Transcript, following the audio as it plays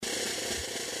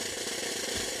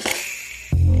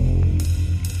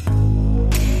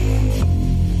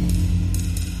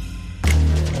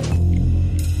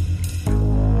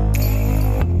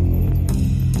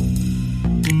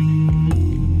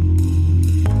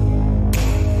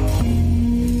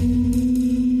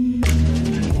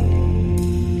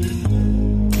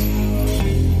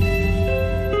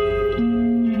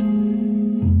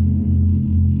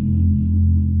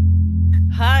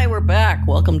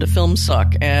to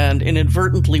Filmsuck, and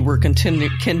inadvertently we're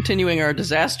continuing our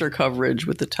disaster coverage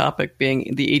with the topic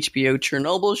being the HBO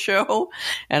Chernobyl show,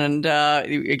 and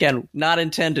again, not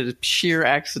intended, sheer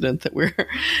accident that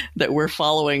we're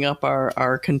following up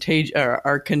our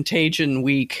contagion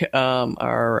week,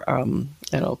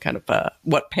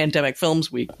 what pandemic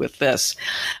films week with this.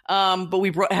 But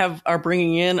we are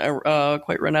bringing in a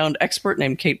quite renowned expert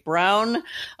named Kate Brown,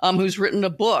 who's written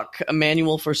a book, A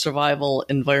Manual for Survival,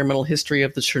 Environmental History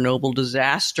of the Chernobyl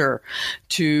Disaster,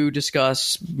 to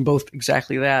discuss both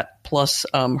exactly that, plus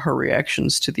her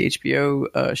reactions to the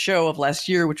HBO show of last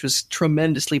year, which was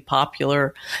tremendously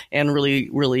popular and really,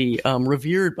 really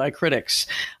revered by critics.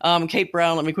 Kate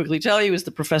Brown, let me quickly tell you, is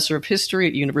the professor of history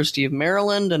at University of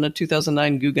Maryland and a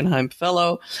 2009 Guggenheim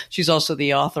Fellow. She's also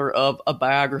the author of A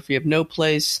Biography of No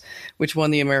Place, which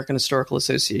won the American Historical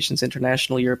Association's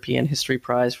International European History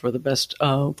Prize for the best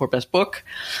book.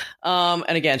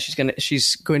 And again,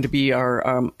 she's going to be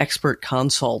our expert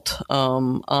consult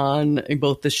on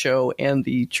both the show and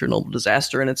the Chernobyl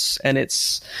disaster and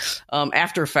its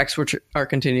after effects, which are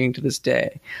continuing to this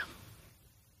day.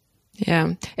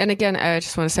 Yeah. And again, I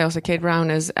just want to say also Kate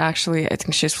Brown is actually, I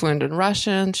think she's fluent in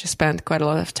Russian. She spent quite a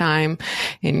lot of time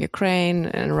in Ukraine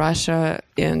and Russia.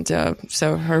 And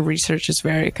so her research is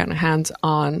very kind of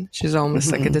hands-on. She's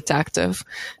almost like a detective.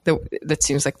 That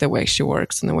seems like the way she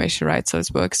works and the way she writes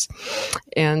those books.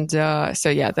 And so,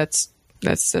 yeah, that's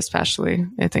especially,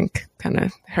 I think, kind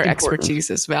of her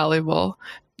expertise is valuable.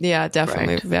 Yeah,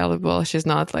 definitely valuable. She's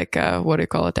not like, what do you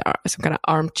call it, some kind of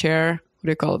armchair. What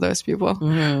do you call those people?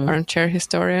 Armchair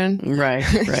historian. Right.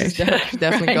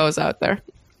 Definitely goes out there.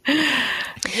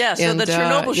 Yeah, so the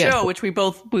Chernobyl show, which we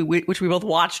both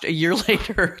watched a year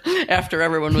later after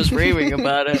everyone was raving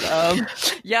about it.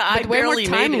 I barely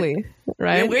made it.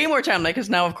 Right? Yeah, way more timely, because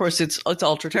now, of course, it's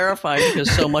ultra terrifying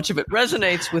because so much of it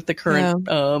resonates with the current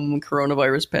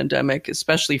coronavirus pandemic,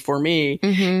 especially for me,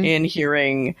 in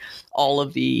hearing all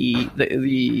of the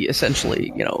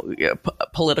essentially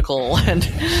political and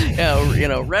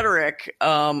rhetoric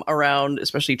around,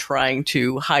 especially trying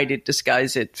to hide it,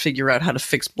 disguise it, figure out how to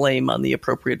fix blame on the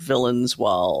appropriate villains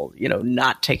while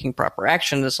not taking proper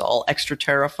action. Is all extra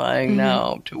terrifying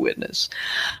now to witness.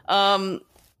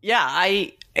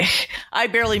 I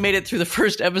barely made it through the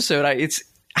first episode.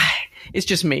 It's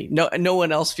just me. No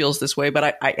one else feels this way,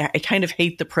 but I kind of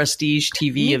hate the prestige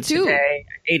TV of today.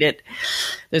 I hate it.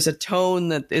 There's a tone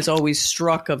that is always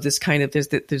struck of this kind of,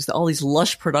 there's all these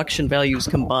lush production values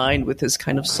combined with this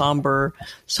kind of somber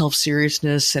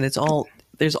self-seriousness, and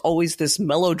there's always this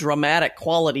melodramatic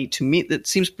quality to me that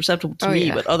seems perceptible to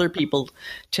me, but other people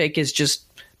take as just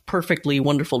perfectly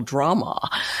wonderful drama.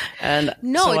 And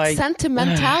it's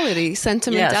sentimentality.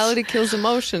 Sentimentality kills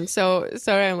emotion. So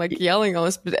sorry, I'm like yelling all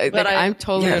this, but I'm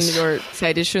totally on your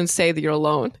side. You shouldn't say that you're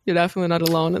alone. You're definitely not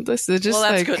alone in this. It's just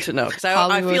that's good to know, because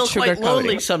I feel quite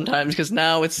lonely sometimes, because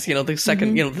now it's the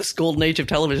second this golden age of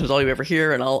television is all you ever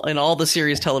hear, and all the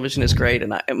serious television is great,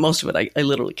 and most of it I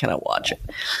literally cannot watch it.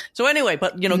 So anyway,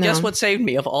 but guess what saved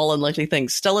me of all unlikely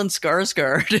things? Stellan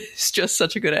Skarsgård is just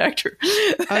such a good actor.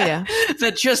 Oh yeah,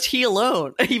 that just he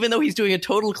alone, even though he's doing a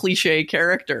total cliche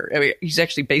character. I mean, he's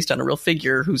actually based on a real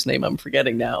figure whose name I'm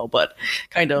forgetting now, but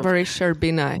kind of very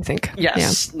Sherbina, I think.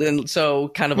 Yes, yeah. And so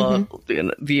kind of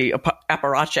the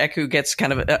apparatchik who gets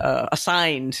kind of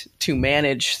assigned to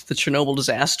manage the Chernobyl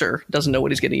disaster doesn't know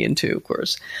what he's getting into, of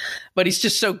course. But he's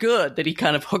just so good that he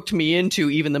kind of hooked me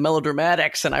into even the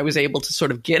melodramatics, and I was able to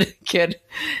sort of get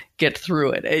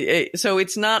through it. So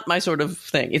it's not my sort of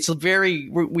thing. It's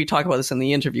we talk about this in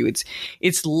the interview.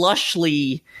 It's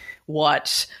lushly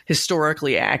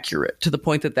historically accurate, to the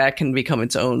point that can become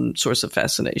its own source of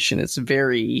fascination. It's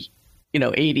very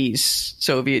 80s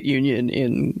Soviet Union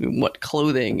in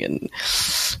clothing and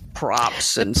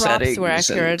props and settings. Were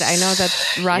accurate. I know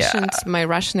that my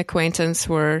Russian acquaintance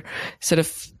were sort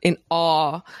of in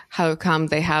awe. How come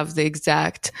they have the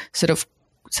exact sort of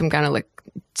some kind of like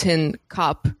tin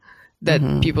cup that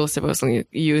people supposedly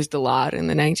used a lot in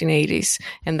the 1980s,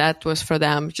 and that was for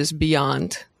them just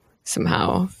beyond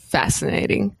somehow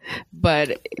fascinating.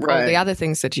 But all the other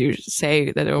things that you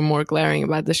say that are more glaring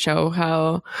about the show,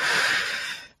 how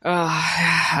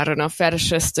I don't know,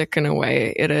 fetishistic in a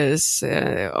way it is,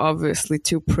 obviously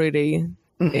too pretty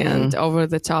and over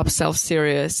the top,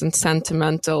 self-serious and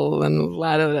sentimental and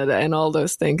and all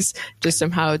those things, just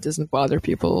somehow it doesn't bother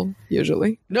people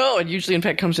usually. No, it usually in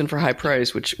fact comes in for high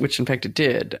praise, which in fact it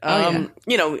did.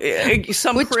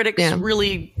 Some critics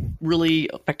really,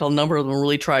 in fact a number of them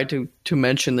really tried to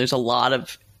mention there's a lot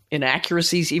of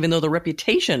inaccuracies, even though the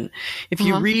reputation, if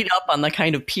you read up on the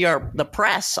kind of PR, the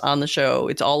press on the show,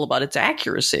 it's all about its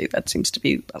accuracy. That seems to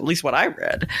be at least what I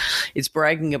read. It's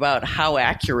bragging about how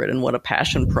accurate and what a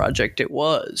passion project it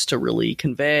was to really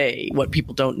convey what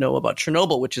people don't know about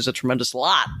Chernobyl, which is a tremendous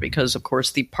lot because, of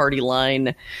course, the party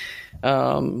line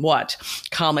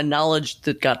common knowledge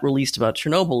that got released about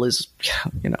Chernobyl is,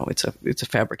 it's a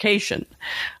fabrication.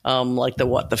 Like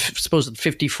the supposed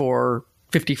 54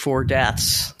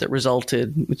 deaths that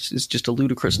resulted, which is just a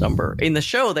ludicrous number. In the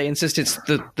show, they insisted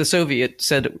the Soviet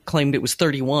claimed it was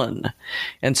 31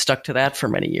 and stuck to that for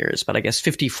many years. But I guess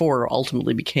 54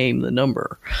 ultimately became the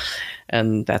number.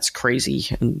 And that's crazy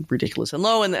and ridiculous and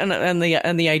low. And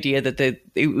the idea that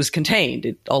it was contained.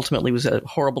 It ultimately was a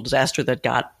horrible disaster that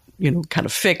got kind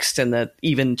of fixed, and that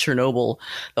even Chernobyl,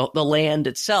 the land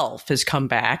itself has come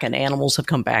back and animals have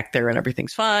come back there and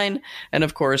everything's fine. And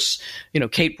of course,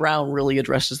 Kate Brown really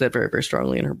addresses that very, very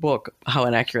strongly in her book, how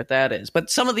inaccurate that is. But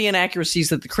some of the inaccuracies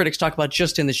that the critics talk about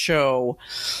just in the show,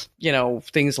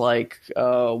 things like,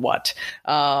 the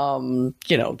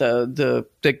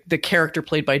character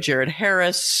played by Jared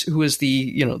Harris, who is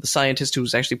the scientist who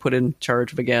was actually put in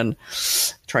charge of, again,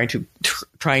 trying to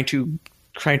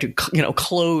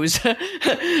close the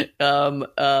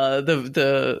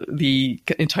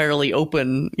entirely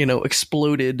open,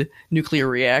 exploded nuclear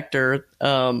reactor.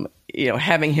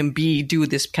 Having him do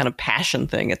this kind of passion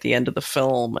thing at the end of the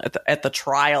film, at the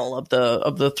trial of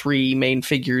the three main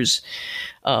figures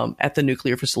at the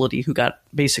nuclear facility who got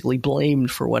basically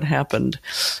blamed for what happened,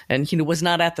 and he was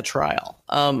not at the trial.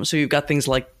 So you've got things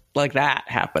like that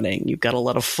happening. You've got a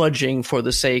lot of fudging for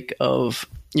the sake of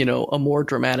a more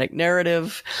dramatic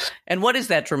narrative. And what is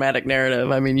that dramatic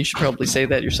narrative? I mean, you should probably say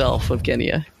that yourself,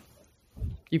 Evgenia.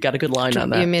 You've got a good line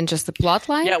on that. You mean just the plot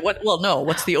line? Yeah.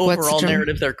 What's the overall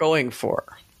narrative they're going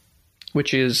for?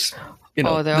 Which is,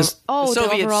 the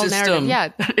Soviet overall system.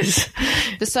 Narrative.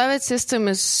 Yeah. The Soviet system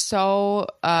is so,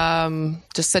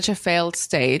 just such a failed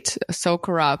state, so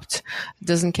corrupt,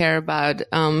 doesn't care about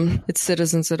its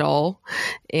citizens at all.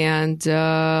 And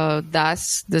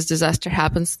this disaster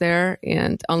happens there,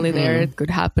 and only there it could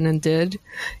happen and did.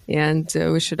 And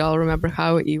we should all remember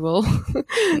how evil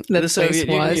that place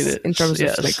was in terms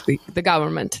of the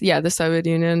government. Yeah, the Soviet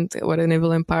Union, what an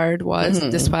evil empire it was,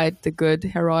 despite the good,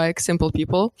 heroic, simple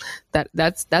people.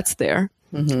 That's there.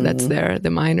 That's there. The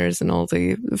miners and all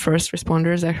the first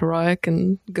responders are heroic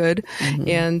and good.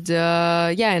 And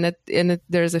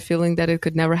there's a feeling that it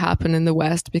could never happen in the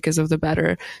West because of the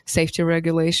better safety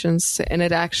regulations. And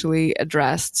it actually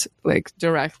addressed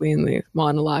directly in the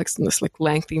monologues, in this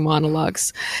lengthy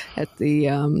monologues at the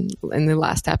in the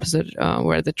last episode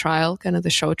where the trial, kind of the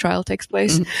show trial, takes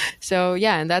place. So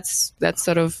and that's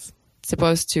sort of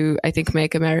supposed to, I think,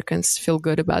 make Americans feel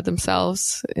good about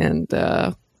themselves. And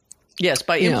yes,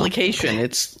 by implication,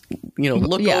 it's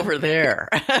look over there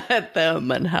at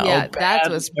them and how bad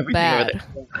that was bad.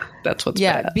 That's what's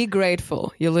bad. Yeah, be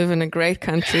grateful. You live in a great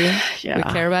country. We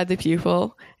care about the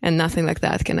people, and nothing like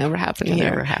that can ever happen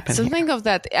here. So think of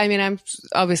that. I mean, I'm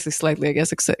obviously slightly, I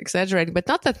guess, exaggerating, but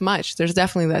not that much. There's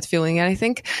definitely that feeling. And I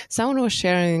think someone was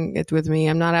sharing it with me.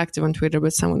 I'm not active on Twitter,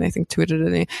 but someone, I think, tweeted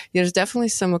at me. There's definitely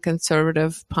some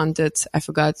conservative pundits. I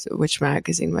forgot which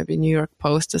magazine, maybe New York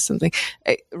Post or something,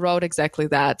 wrote exactly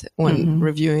that when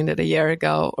reviewing it a year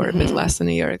ago, or a bit less than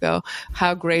a year ago,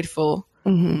 how grateful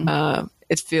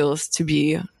it feels to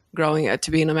be growing up,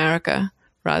 to be in America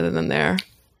rather than there.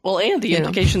 Well, and the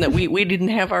indication that we didn't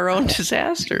have our own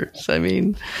disasters. I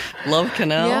mean, Love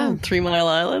Canal, 3 Mile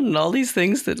Island, and all these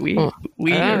things that we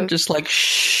are just like,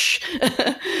 shh,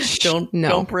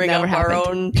 don't bring up our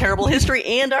own terrible history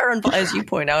and as you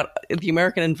point out, the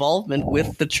American involvement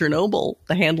with the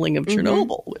handling of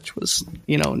Chernobyl, which was,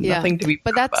 nothing to be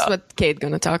proud about. But that's what Kate's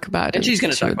going to talk about. And she's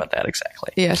going to talk about that,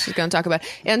 exactly. Yeah, she's going to talk about it.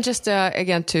 And just,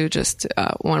 again,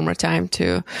 one more time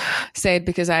to say it,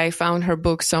 because I found her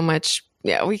book so much.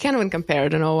 Yeah, we can't even compare. I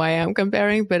don't know why I'm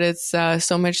comparing, but it's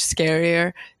so much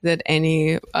scarier than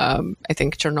any, I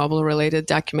think, Chernobyl-related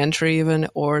documentary even,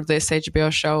 or this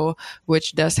HBO show,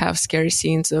 which does have scary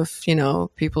scenes of,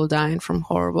 people dying from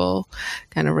horrible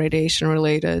kind of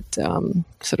radiation-related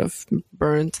sort of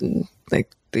burns and the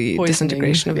poisoning,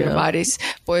 disintegration of their bodies,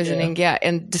 poisoning. Yeah.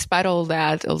 And despite all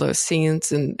that, all those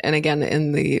scenes, and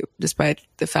again, despite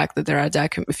the fact that there are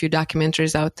a few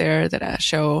documentaries out there that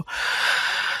show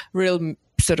real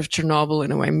sort of Chernobyl,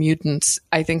 in a way, mutants,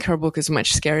 I think her book is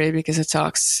much scarier because it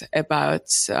talks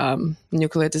about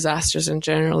nuclear disasters and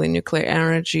generally nuclear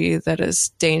energy that is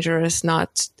dangerous,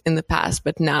 not in the past,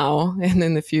 but now and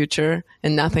in the future.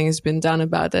 And nothing has been done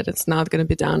about it. It's not going to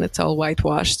be done. It's all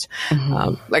whitewashed,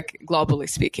 globally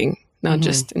speaking. not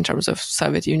just in terms of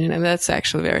Soviet Union. And that's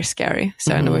actually very scary.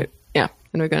 So I know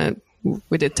and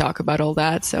we did talk about all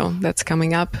that. So that's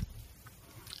coming up.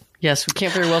 Yes, we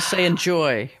can't very well say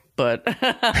enjoy, but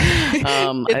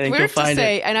I think you'll find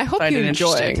it. And I hope you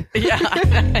enjoy it.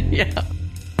 Yeah, yeah.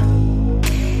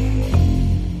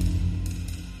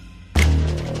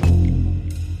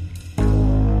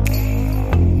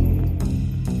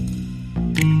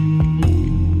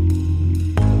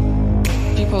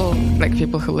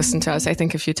 People who listen to us, I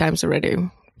think a few times already.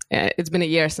 It's been a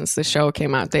year since the show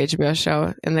came out, the HBO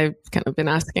show, and they've kind of been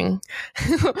asking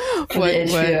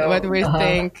what we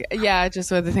think. Yeah,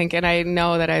 just what they think. And I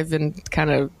know that I've been kind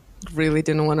of really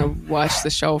didn't want to watch the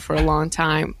show for a long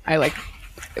time. I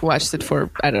watched it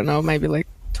for, I don't know, maybe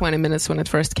 20 minutes when it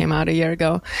first came out a year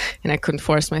ago, and I couldn't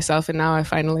force myself. And now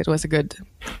it was a good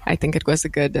kind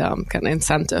of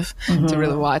incentive to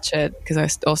really watch it, because I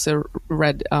also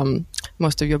read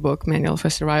most of your book, Manual for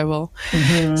Survival.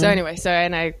 So anyway,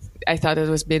 and I thought it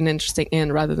was being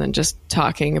interesting rather than just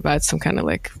talking about some kind of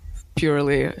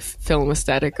purely film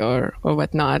aesthetic or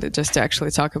whatnot, just to actually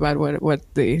talk about what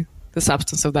the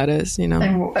substance of that is,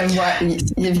 And why,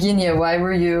 Evgenia, why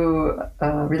were you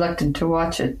reluctant to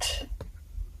watch it?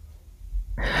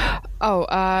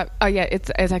 Yeah,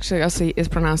 it's actually also is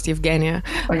pronounced Evgenia.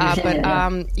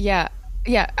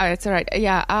 It's all right.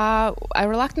 Yeah, I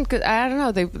reluctant because I don't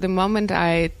know. The moment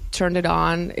I turned it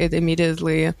on, it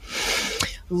immediately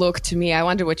looked to me. I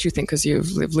wonder what you think, because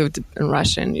you've lived in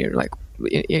Russia and you're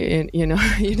you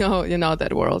know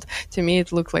that world. To me,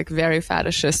 it looked like very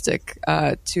fetishistic,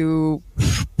 too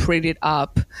prettied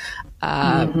up,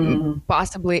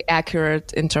 possibly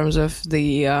accurate in terms of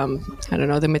the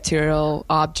the material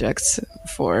objects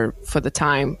for the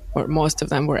time, or most of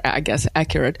them were, I guess,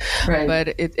 accurate. Right.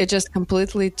 But it just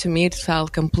completely, to me, it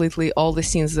felt completely, all the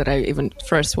scenes that I even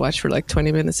first watched for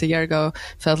 20 minutes a year ago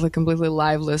felt completely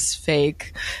lifeless,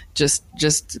 fake, just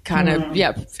kind of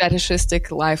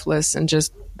fetishistic, lifeless, and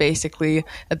just basically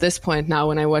at this point now,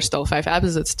 when I watched all 5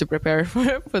 episodes to prepare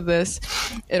for this,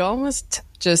 it almost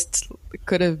just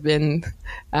could have been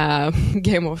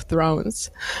Game of Thrones,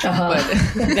 but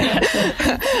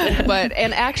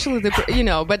and actually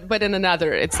but in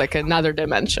another, it's another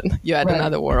dimension. You had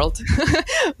another world,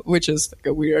 which is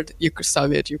a weird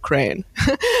Soviet Ukraine,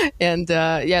 and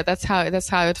that's how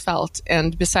it felt.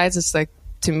 And besides, it's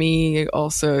to me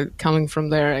also coming from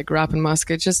there, I grew up in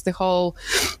Moscow. Just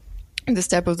this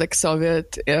type of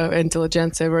Soviet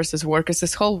intelligentsia versus workers,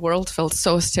 this whole world felt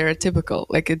so stereotypical,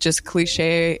 it just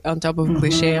cliche on top of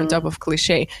cliche on top of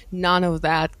cliche. None of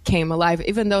that came alive,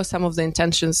 even though some of the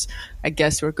intentions, I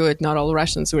guess, were good. Not all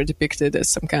Russians were depicted as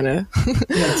some kind of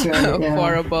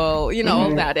horrible,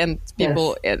 all that. And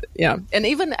people, and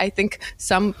even I think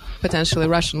some potentially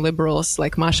Russian liberals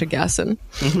like Masha Gassin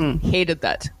hated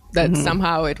that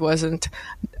somehow it wasn't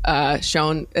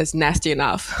shown as nasty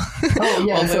enough.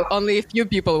 Only a few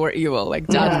people were evil, like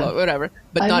Dadlo, whatever,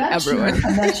 but not everyone.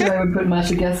 I'm not sure I would put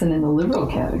Masha Gesson in the liberal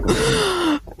category.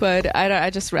 But I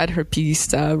just read her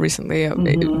piece recently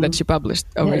that she published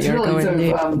over a year ago. It's really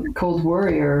sort of Cold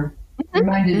Warrior.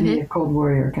 Reminded me of Cold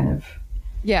Warrior, kind of.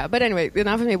 Yeah, but anyway,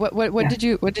 enough of me. What did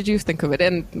you think of it?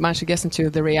 And Masha Gesson, to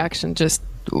the reaction, just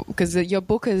because your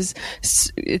book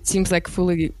it seems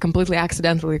completely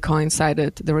accidentally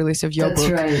coincided, the release of your book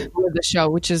with the show,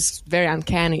 which is very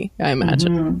uncanny, I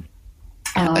imagine.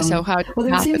 So how? Well,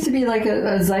 there seems to be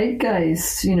a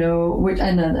zeitgeist, which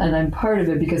and I'm part of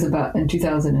it because in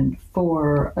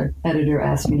 2004, an editor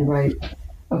asked me to write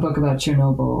a book about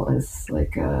Chernobyl as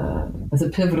a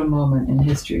pivotal moment in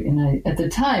history. And at the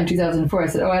time, 2004, I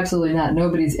said, oh, absolutely not.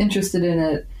 Nobody's interested in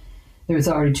it. There was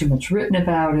already too much written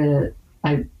about it.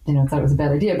 I thought it was a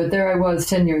bad idea. But there I was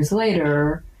 10 years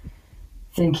later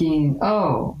thinking,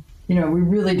 we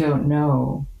really don't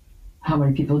know how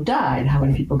many people died, how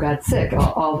many people got sick.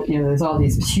 There's all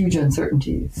these huge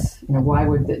uncertainties. Why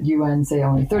would the UN say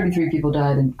only 33 people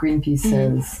died and Greenpeace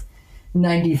says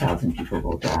 90,000 people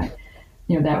will die?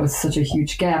 That was such a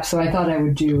huge gap. So I thought I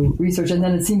would do research. And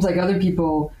then it seems like other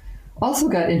people also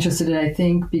got interested in it, I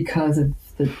think, because of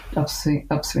the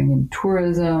upswing in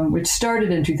tourism, which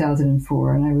started in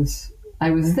 2004. And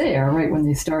I was there right when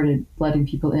they started letting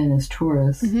people in as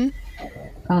tourists. And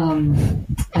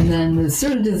then the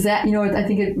sort of disaster, I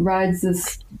think it rides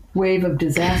this wave of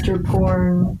disaster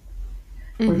porn,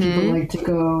 where people like to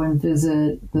go and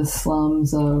visit the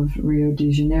slums of Rio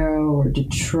de Janeiro or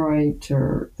Detroit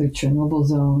or the Chernobyl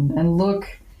zone and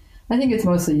look. I think it's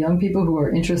mostly young people who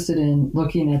are interested in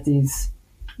looking at these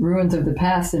ruins of the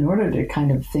past in order to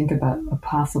kind of think about a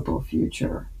possible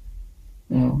future,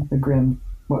 the grim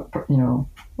what,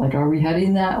 like, are we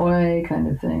heading that way kind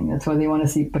of thing. That's why they want to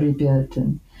see Pripyat.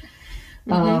 And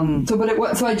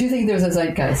so I do think there's a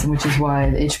zeitgeist, which is why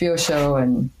the HBO show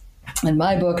and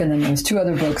my book, and then there's 2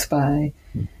 other books by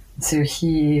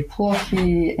Serhii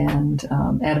Plokhy and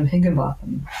Adam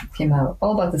Higginbotham came out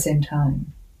all about the same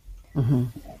time,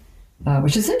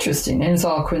 which is interesting, and it's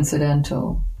all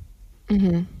coincidental.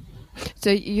 Mm-hmm. So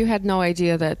you had no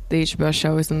idea that the HBO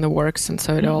show is in the works, and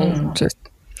so it all just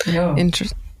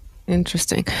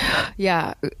interesting.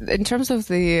 Yeah. In terms of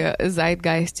the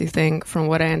zeitgeist, you think, from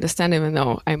what I understand, even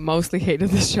though I mostly hated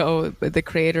the show, but the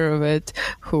creator of it,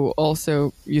 who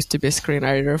also used to be a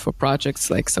screenwriter for projects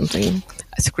like something,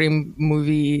 a Scream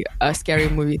movie, a Scary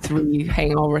Movie 3,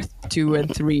 Hangover 2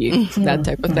 and 3, that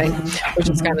type of thing, which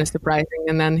is kind of surprising.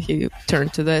 And then he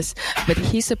turned to this. But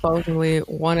he supposedly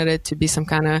wanted it to be some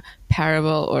kind of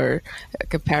parable or a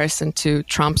comparison to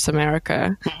Trump's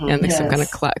America and like some kind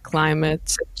of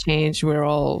climate change we're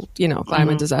all,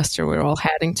 climate disaster we're all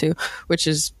heading to, which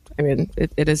is, I mean,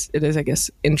 it is, I guess,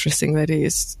 interesting that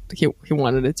he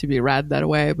wanted it to be read that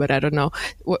way, but I don't know.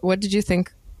 What did you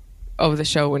think of the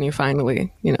show when you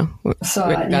finally,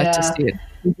 got to see it?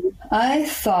 I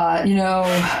thought,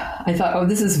 oh,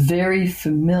 this is very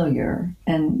familiar.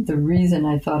 And the reason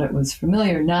I thought it was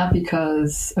familiar, not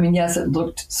because, yes, it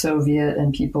looked Soviet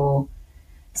and people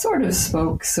sort of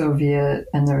spoke Soviet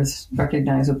and there's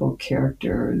recognizable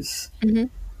characters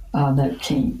that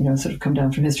came, sort of come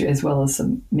down from history, as well as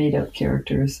some made-up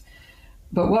characters.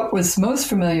 But what was most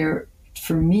familiar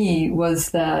for me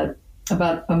was that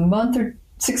about a month or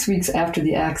 6 weeks after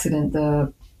the accident,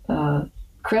 the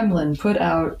Kremlin put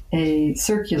out a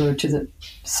circular to the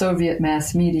Soviet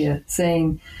mass media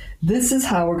saying, this is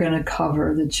how we're going to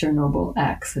cover the Chernobyl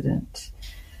accident.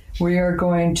 We are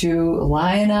going to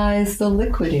lionize the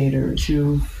liquidators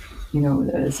who,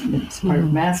 as part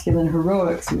of masculine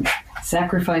heroics, who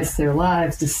sacrificed their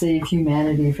lives to save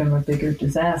humanity from a bigger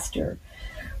disaster.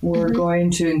 We're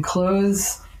going to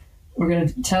we're going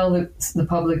to tell the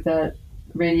public that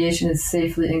radiation is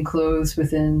safely enclosed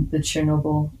within the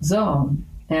Chernobyl zone.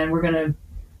 And we're going to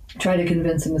try to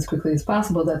convince them as quickly as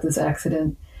possible that this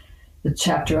accident, the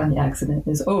chapter on the accident,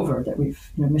 is over, that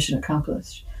we've, mission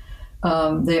accomplished.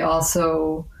 They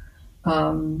also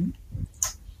wanted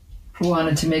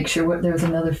to make sure there was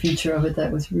another feature of it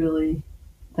that was really,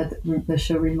 that the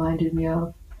show reminded me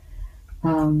of.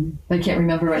 I can't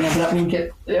remember right now, but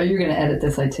you're going to edit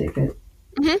this, I take it.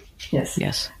 Mm-hmm. Yes.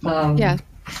 Yeah.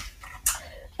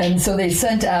 And so they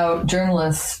sent out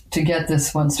journalists to get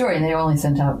this one story, and they only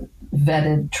sent out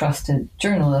vetted, trusted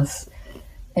journalists.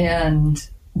 And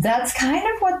that's kind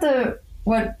of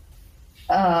what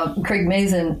Craig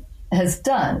Mazin has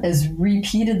done, is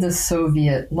repeated the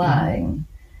Soviet lying,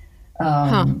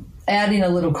 adding a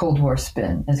little Cold War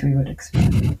spin, as we would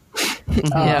expect.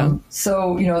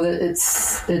 So,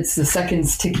 it's the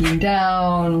seconds ticking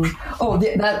down. Oh,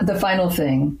 the final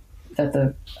thing that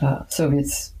the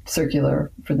Soviets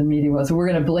circular for the media was, we're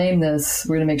going to blame this.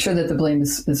 We're going to make sure that the blame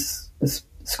is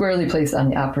squarely placed on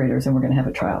the operators, and we're going to have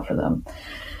a trial for them.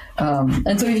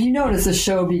 And so if you notice, the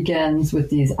show begins with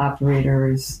these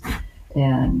operators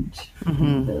and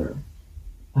they're,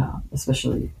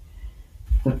 especially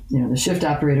the shift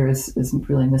operator is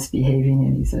really misbehaving,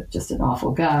 and he's just an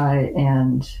awful guy.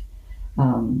 And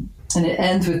it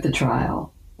ends with the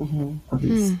trial of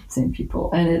these same people.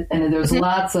 And there's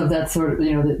lots of that sort of,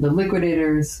 the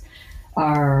liquidators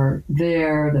are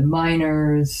there, the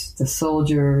miners, the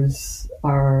soldiers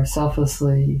are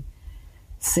selflessly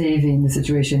saving the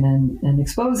situation and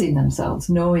exposing themselves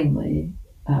knowingly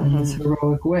in this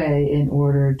heroic way in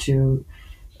order to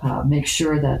make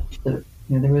sure that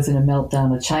there isn't a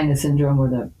meltdown, a China syndrome where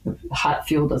the hot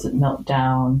fuel doesn't melt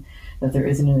down, that there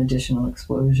isn't an additional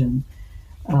explosion.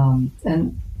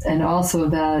 And also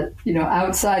that,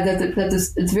 outside that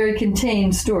this, it's a very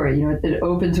contained story. It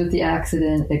opens with the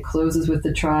accident, it closes with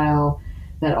the trial.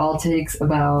 That all takes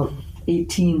about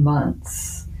 18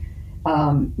 months.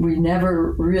 We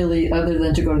never really, other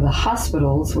than to go to the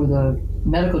hospitals where the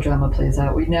medical drama plays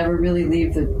out, we never really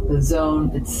leave the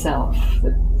zone itself,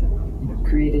 the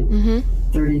created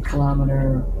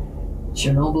 30-kilometer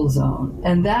Chernobyl zone.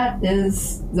 And that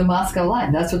is the Moscow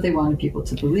line. That's what they wanted people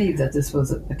to believe, that this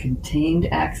was a contained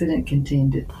accident,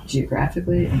 contained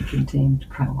geographically and contained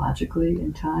chronologically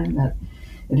in time, that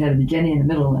it had a beginning, a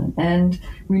middle, and an end.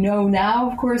 We know now,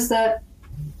 of course, that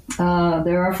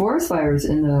there are forest fires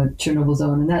in the Chernobyl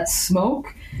zone, and that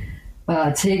smoke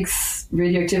takes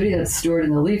radioactivity that's stored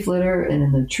in the leaf litter and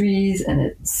in the trees, and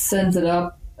it sends it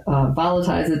up,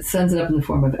 volatilizes it, sends it up in the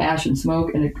form of ash and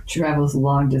smoke, and it travels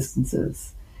long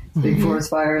distances Big forest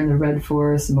fire in the Red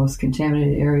Forest, the most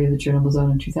contaminated area of the Chernobyl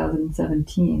zone in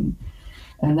 2017.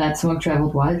 And that smoke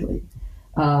traveled widely.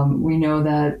 We know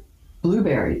that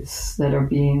blueberries that are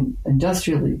being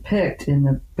industrially picked in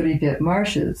the Pripyat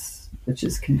marshes, which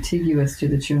is contiguous to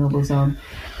the Chernobyl zone,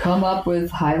 come up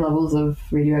with high levels of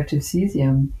radioactive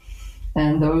cesium.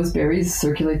 And those berries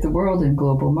circulate the world in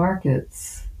global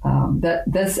markets. That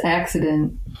this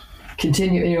accident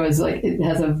is like, it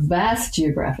has a vast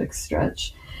geographic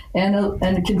stretch, and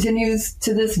it continues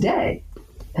to this day.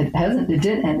 It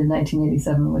didn't end in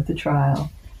 1987 with the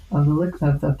trial of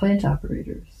the plant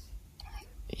operators.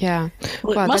 Yeah,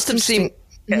 well, it must have seemed.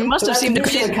 It must have seemed to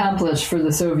be accomplished for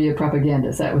the Soviet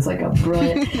propagandists. That was like a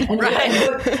brilliant. And,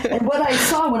 and what I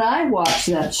saw when I watched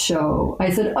that show,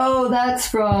 I said, "Oh, that's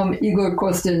from Igor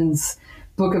Kostin's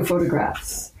book of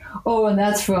photographs. Oh, and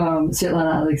that's from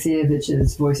Svetlana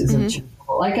Alexievich's Voices of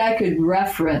Chernobyl." Like, I could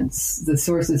reference the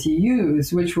sources he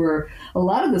used, which were a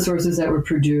lot of the sources that were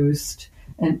produced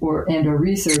or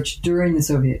researched during the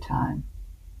Soviet time,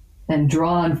 and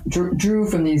drew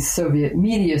from these Soviet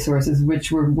media sources,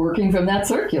 which were working from that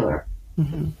circular.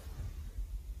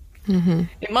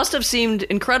 It must have seemed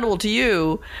incredible to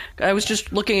you. I was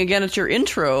just looking again at your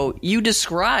intro. You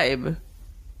describe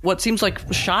what seems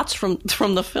like shots from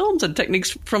the films and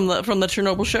techniques from the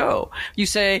Chernobyl show. You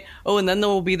say, "Oh, and then there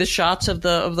will be the shots of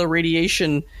the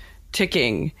radiation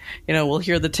ticking. We'll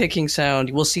hear the ticking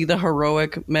sound. We'll see the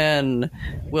heroic men.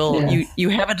 You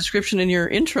have a description in your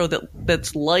intro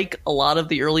that's like a lot of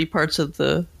the early parts of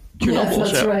the Chernobyl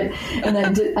that's show." Right. And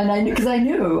I knew, because I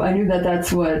knew that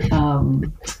that's what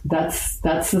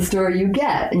that's the story you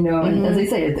get. And as I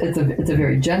say, it's a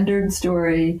very gendered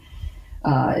story.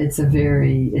 It's a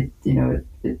very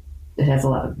it has a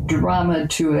lot of drama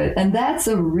to it. And that's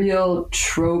a real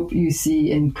trope you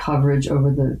see in coverage over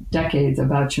the decades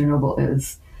about Chernobyl.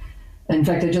 In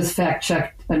fact, I just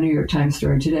fact-checked a New York Times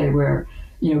story today where,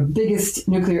 biggest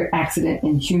nuclear accident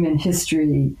in human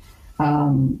history,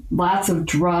 lots of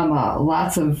drama,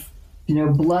 lots of,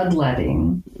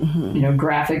 bloodletting,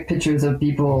 graphic pictures of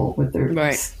people with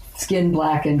their skin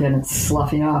blackened and it's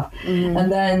sloughing off.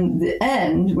 And then the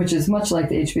end, which is much like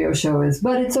the HBO show, is,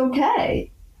 but it's okay.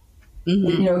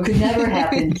 It could never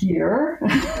happen here,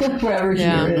 wherever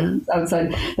here is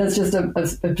outside. That's just a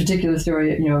particular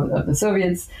story, of the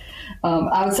Soviets.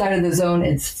 Outside of the zone,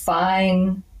 it's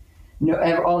fine.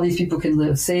 All these people can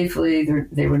live safely.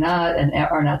 They were not and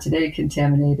are not today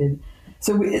contaminated.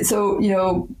 So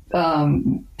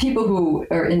people who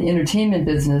are in the entertainment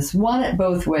business want it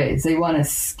both ways. They want to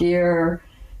scare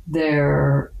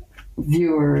their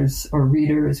viewers or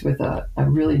readers with a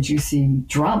really juicy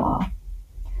drama.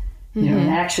 An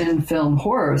action film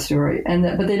horror story,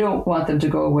 but they don't want them to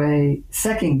go away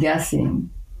second guessing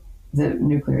the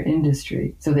nuclear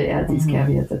industry. So they add these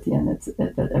caveats at the end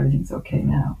that everything's okay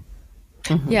now.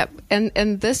 Yep,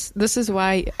 and this is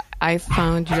why I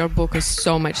found your book is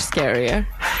so much scarier,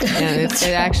 and it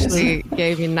actually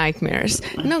gave me nightmares.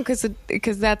 No,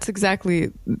 because that's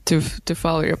exactly to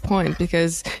follow your point,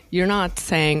 because you're not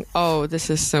saying, "Oh, this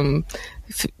is some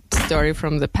story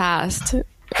from the past."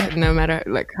 No matter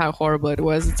how horrible it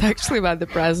was, it's actually about the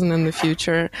present and the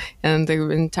future, and the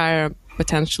entire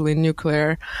potentially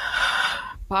nuclear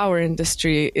power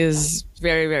industry is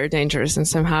very, very dangerous, and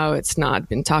somehow it's not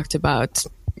been talked about.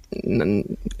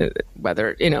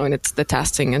 Whether and it's the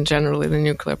testing, and generally the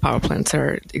nuclear power plants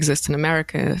exist in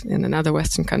America and in other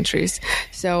Western countries.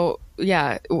 So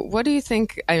what do you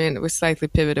think? I mean, we slightly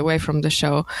pivot away from the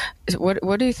show.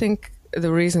 What do you think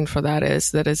the reason for that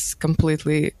is? That is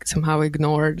completely somehow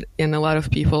ignored in a lot of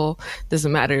people.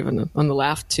 Doesn't matter even on the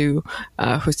left too,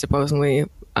 who supposedly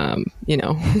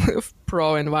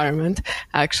pro environment,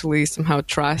 actually somehow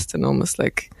trust and almost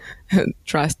have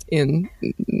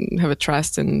a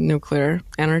trust in nuclear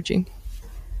energy.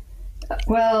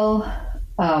 Well,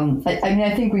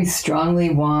 I think we strongly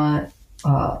want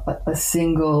a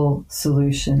single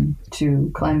solution to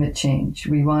climate change.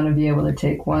 We want to be able to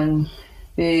take one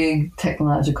big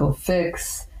technological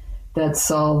fix that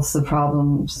solves the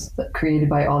problems created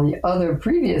by all the other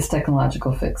previous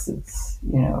technological fixes.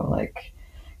 Like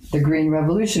the Green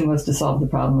Revolution was to solve the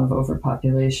problem of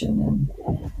overpopulation,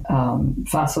 and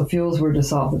fossil fuels were to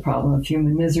solve the problem of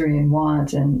human misery and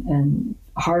want and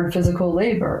hard physical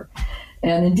labor.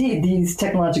 And indeed, these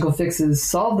technological fixes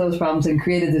solved those problems and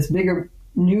created this bigger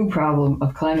new problem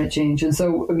of climate change. And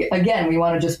so, again, we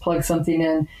want to just plug something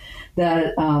in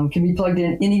that can be plugged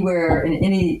in anywhere, in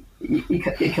any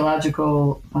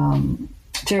ecological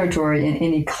territory, in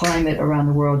any climate around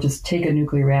the world. Just take a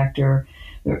nuclear reactor.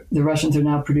 The Russians are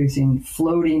now producing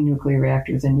floating nuclear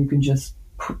reactors, and you can just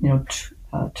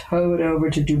tow it over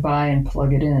to Dubai and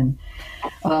plug it in.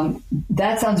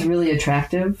 That sounds really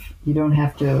attractive. You don't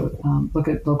have to look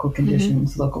at local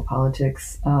conditions, local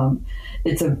politics.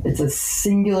 It's a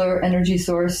singular energy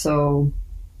source, so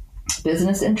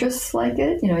business interests like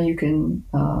it. You can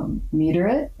meter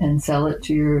it and sell it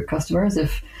to your customers.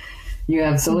 If you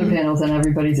have solar panels on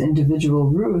everybody's individual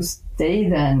roofs, they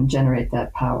then generate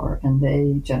that power, and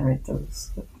they generate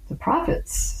the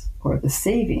profits or the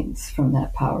savings from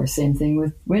that power. Same thing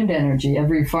with wind energy.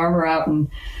 Every farmer out in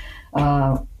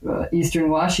Eastern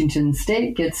Washington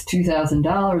state gets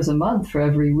 $2,000 a month for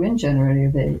every wind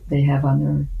generator they have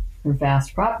on their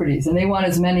vast properties. And they want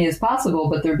as many as possible,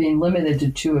 but they're being limited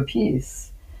to 2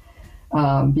 apiece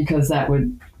because that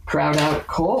would crowd out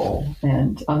coal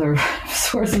and other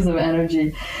sources of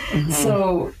energy.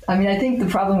 So, I think the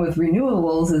problem with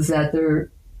renewables is that they're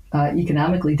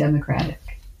economically democratic.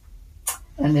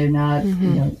 And they're not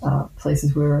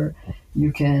places where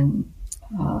you can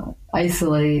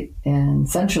isolate and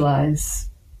centralize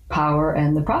power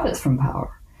and the profits from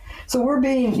power. So we're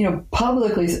being,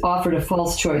 publicly offered a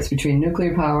false choice between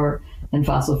nuclear power and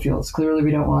fossil fuels. Clearly,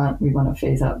 we want to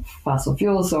phase out fossil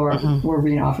fuels, so we're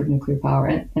being offered nuclear power.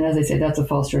 And as I say, that's a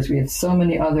false choice. We have so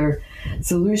many other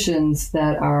solutions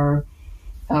that are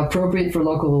appropriate for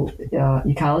local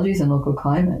ecologies and local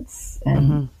climates.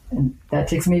 And that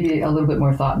takes maybe a little bit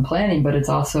more thought and planning, but it's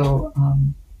also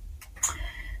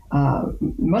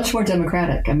much more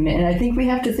democratic. And I think we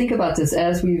have to think about this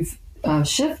as we've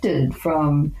shifted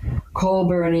from coal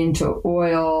burning to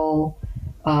oil,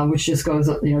 which just goes,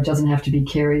 doesn't have to be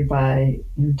carried by,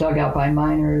 dug out by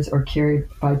miners or carried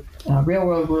by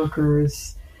railroad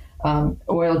workers.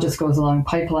 Oil just goes along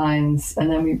pipelines.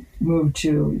 And then we move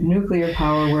to nuclear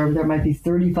power, where there might be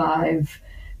 35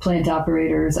 plant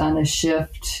operators on a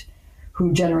shift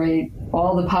who generate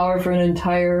all the power for an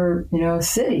entire,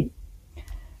 city.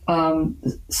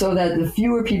 So that the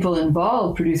fewer people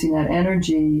involved producing that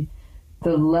energy,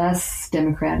 the less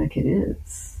democratic it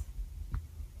is.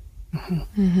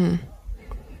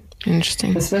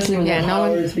 Interesting. Especially when the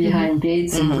power is behind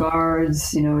gates and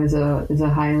guards, is a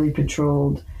highly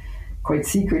patrolled, quite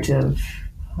secretive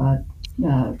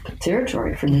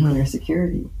territory for nuclear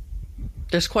security.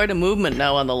 There's quite a movement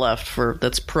now on the left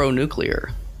that's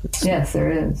pro-nuclear. Yes,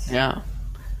 there is. Yeah.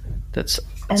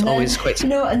 Always quite...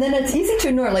 and then it's easy to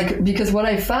ignore, because what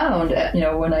I found,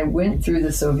 when I went through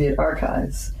the Soviet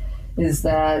archives, is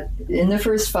that in the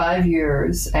first 5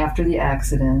 years after the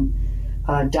accident,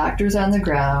 doctors on the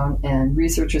ground and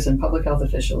researchers and public health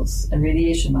officials and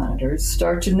radiation monitors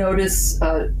start to notice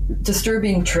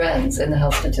disturbing trends in the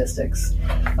health statistics,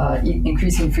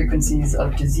 increasing frequencies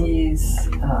of disease,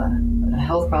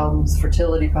 health problems,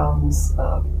 fertility problems,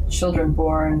 children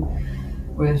born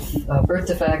with birth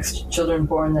defects, children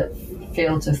born that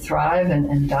fail to thrive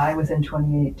and die within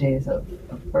 28 days of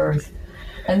birth.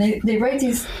 And they write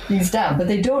these down, but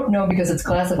they don't know, because it's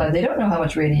classified, they don't know how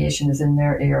much radiation is in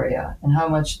their area and how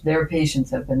much their patients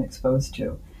have been exposed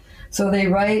to. So they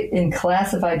write in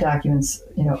classified documents,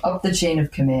 up the chain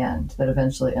of command that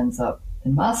eventually ends up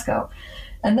in Moscow.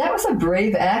 And that was a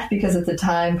brave act, because at the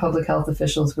time, public health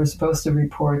officials were supposed to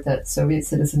report that Soviet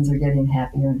citizens are getting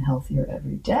happier and healthier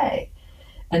every day.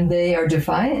 And they are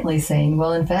defiantly saying,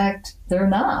 well, in fact, they're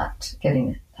not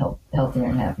getting healthier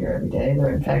and happier every day.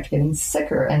 They're in fact getting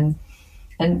sicker. And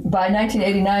by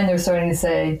 1989, they're starting to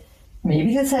say,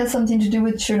 maybe this has something to do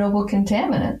with Chernobyl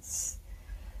contaminants.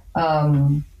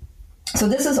 So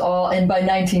this is all, and by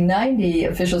 1990,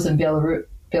 officials in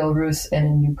Belarus and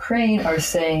in Ukraine are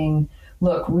saying,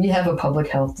 look, we have a public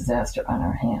health disaster on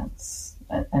our hands,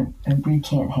 and we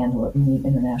can't handle it. We need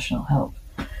international help.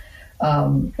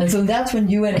 And so that's when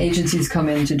UN agencies come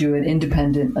in to do an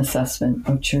independent assessment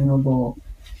of Chernobyl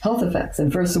health effects.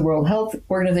 And first, the World Health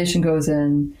Organization goes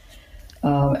in,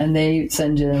 and they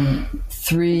send in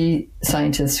 3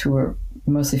 scientists who are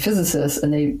mostly physicists,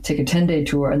 and they take a 10-day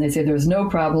tour, and they say there's no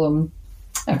problem.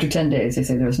 After 10 days, they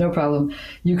say there's no problem.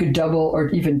 You could double or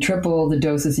even triple the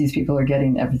doses these people are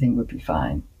getting. Everything would be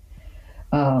fine.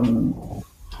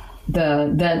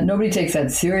 That nobody takes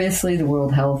that seriously. The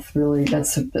World Health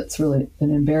that's really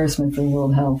an embarrassment for the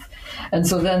World Health. And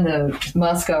so then the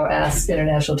Moscow asks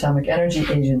International Atomic Energy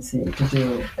Agency to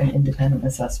do an independent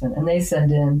assessment, and they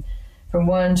send in from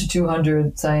 1 to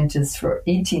 200 scientists for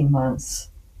 18 months,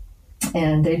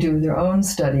 and they do their own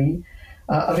study,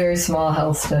 a very small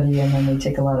health study, and then they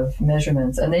take a lot of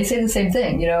measurements, and they say the same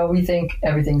thing. We think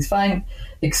everything's fine.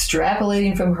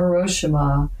 Extrapolating from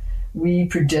Hiroshima, we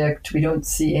predict we don't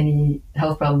see any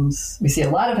health problems. We see a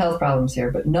lot of health problems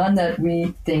here, but none that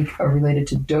we think are related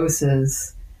to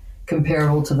doses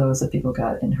comparable to those that people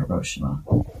got in Hiroshima.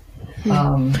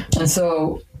 And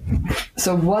so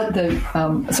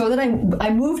then I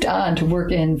moved on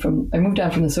from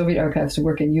the Soviet archives to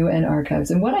work in UN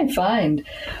archives, and what I find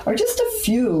are just a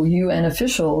few UN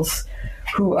officials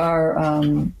who are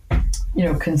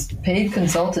paid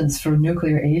consultants for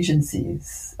nuclear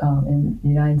agencies in the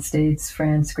United States,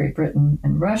 France, Great Britain,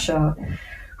 and Russia,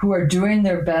 who are doing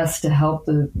their best to help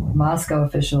the Moscow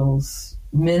officials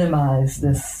minimize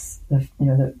the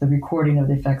recording of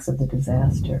the effects of the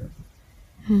disaster.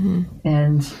 Mm-hmm.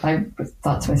 And I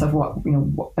thought to myself,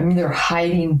 they're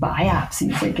hiding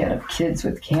biopsies they get of kids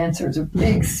with cancer. It's a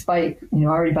big spike,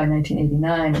 already by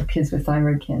 1989 of kids with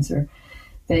thyroid cancer.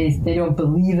 They don't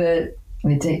believe it.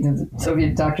 The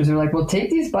Soviet doctors are like, well, take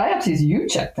these biopsies, you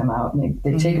check them out. And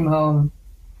they take them home,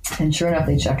 and sure enough,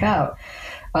 they check out.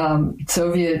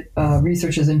 Soviet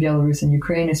researchers in Belarus and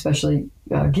Ukraine especially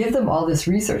give them all this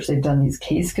research. They've done these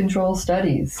case control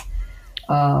studies.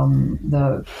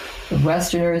 The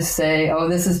Westerners say, oh,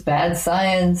 this is bad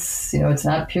science. It's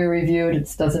not peer reviewed.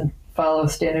 It doesn't follow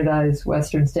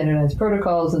Western standardized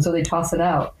protocols. And so they toss it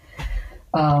out.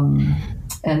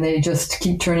 And they just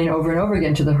keep turning over and over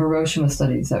again to the Hiroshima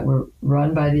studies that were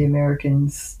run by the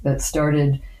Americans that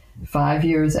started 5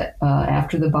 years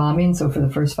after the bombing. So for the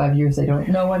first 5 years, they don't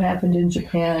know what happened in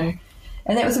Japan.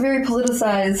 And that was a very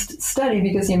politicized study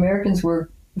because the Americans were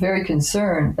very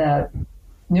concerned that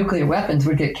nuclear weapons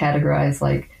would get categorized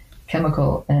like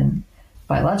chemical and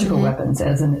biological weapons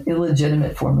as an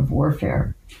illegitimate form of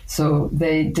warfare. So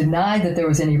they denied that there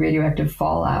was any radioactive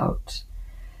fallout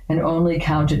and only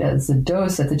counted as the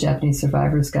dose that the Japanese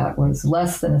survivors got was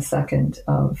less than a second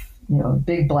of, a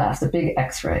big blast, a big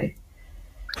X-ray.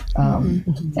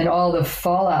 And all the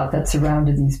fallout that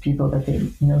surrounded these people that they,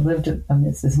 lived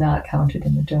amidst is not counted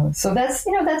in the dose. So that's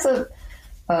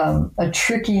a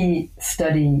tricky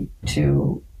study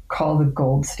to call the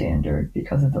gold standard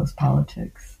because of those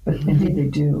politics. But indeed they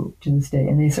do to this day,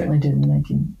 and they certainly did in the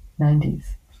 1990s.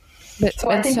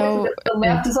 I think the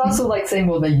left is also like saying,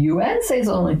 well, the UN says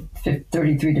only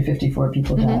 33 to 54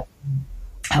 people died.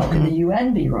 How can the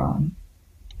UN be wrong?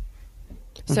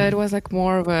 So it was like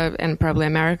more of and probably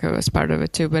America was part of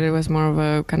it too, but it was more of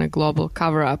a kind of global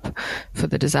cover-up for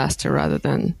the disaster rather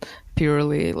than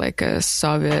purely like a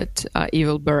Soviet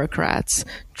evil bureaucrats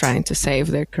trying to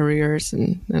save their careers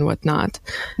and whatnot.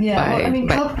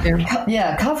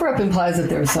 Yeah, cover-up implies that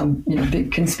there was some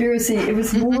big conspiracy. It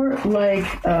was more like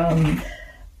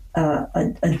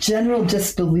a general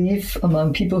disbelief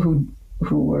among people who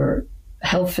were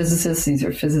health physicists. These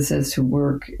are physicists who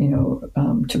work,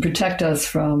 to protect us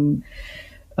from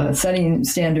setting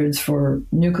standards for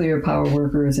nuclear power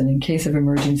workers and in case of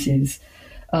emergencies.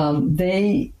 And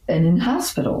in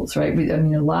hospitals, right? A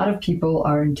lot of people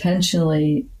are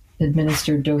intentionally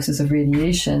administered doses of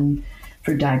radiation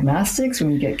for diagnostics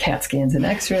when you get CAT scans and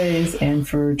X-rays, and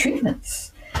for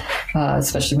treatments,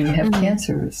 especially when you have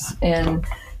cancers. And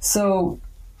so,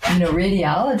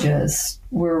 radiologists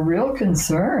were real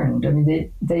concerned.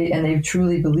 They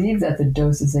truly believed that the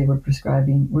doses they were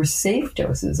prescribing were safe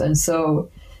doses. And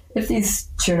so if these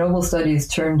Chernobyl studies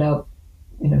turned up,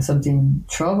 something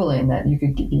troubling, that you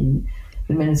could be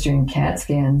administering CAT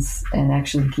scans and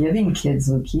actually giving kids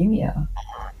leukemia,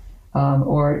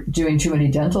 or doing too many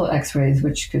dental X-rays,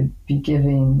 which could be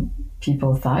giving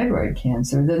people thyroid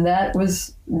cancer, then that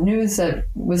was news that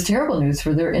was terrible news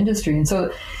for their industry. And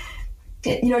so,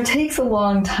 it takes a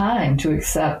long time to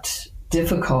accept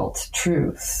difficult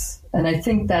truths. And I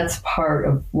think that's part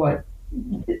of what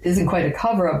isn't quite a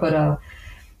cover-up, but a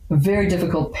very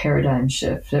difficult paradigm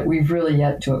shift that we've really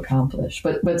yet to accomplish.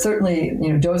 But certainly,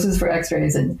 doses for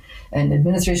X-rays and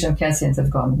administration of CAT scans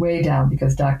have gone way down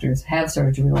because doctors have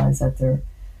started to realize that they're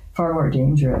far more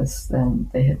dangerous than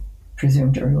they had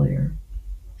presumed earlier.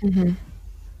 Mm-hmm.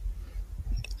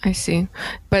 I see.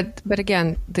 But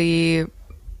again,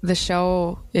 the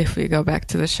show, if we go back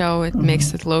to the show, it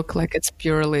makes it look like it's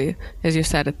purely, as you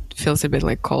said, it feels a bit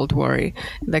like Cold War-y,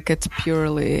 like it's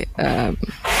purely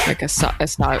like a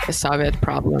Soviet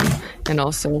problem, and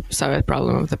also Soviet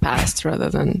problem of the past rather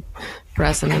than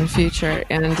present and future.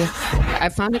 And I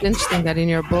found it interesting that in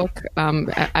your book,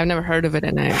 I've never heard of it,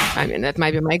 and I mean, that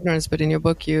might be my ignorance, but in your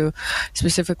book you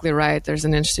specifically write, there's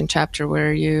an interesting chapter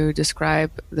where you describe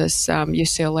this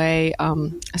UCLA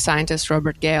scientist,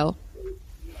 Robert Gale,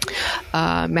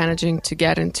 managing to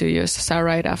get into USSR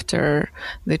right after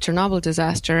the Chernobyl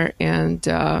disaster, and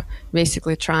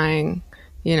basically trying,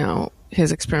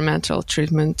 his experimental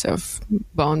treatment of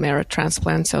bone marrow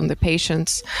transplants on the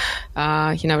patients.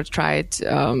 He never tried,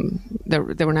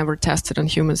 they were never tested on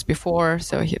humans before,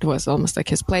 so it was almost like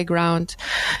his playground.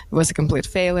 It was a complete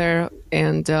failure,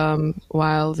 and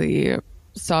while the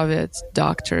Soviet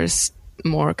doctors'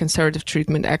 more conservative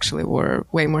treatment actually were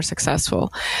way more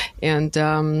successful. And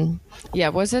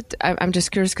was it? I'm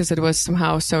just curious because it was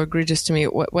somehow so egregious to me.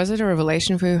 Was it a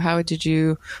revelation for you? How did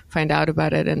you find out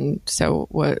about it? And so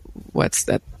what's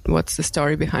that? What's the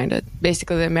story behind it?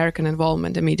 Basically, the American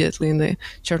involvement immediately in the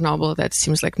Chernobyl that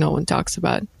seems like no one talks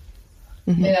about.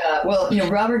 Mm-hmm. Yeah, well,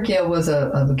 Robert Gale was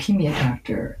a leukemia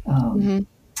doctor,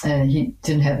 and he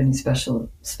didn't have any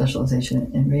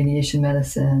specialization in radiation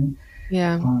medicine.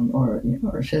 Yeah. Or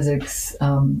physics.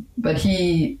 But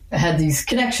he had these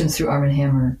connections through Arm &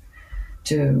 Hammer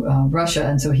to Russia.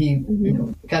 And so he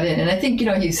got in. And I think,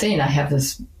 he's saying, I have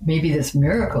this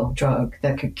miracle drug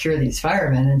that could cure these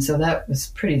firemen. And so that was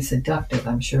pretty seductive,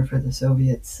 I'm sure, for the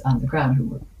Soviets on the ground who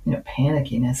were,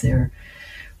 panicking as they were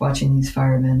watching these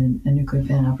firemen and nuclear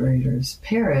plant operators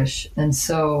perish. And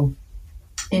so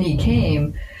in he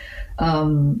came.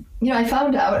 I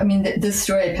found out, this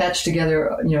story I patched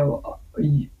together,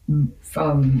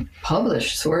 from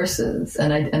published sources.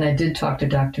 And I did talk to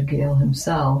Dr. Gale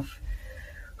himself,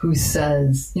 who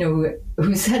says,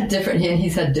 he's had different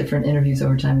interviews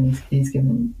over time, and he's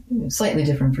given slightly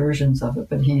different versions of it.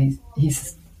 But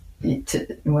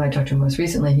when I talked to him most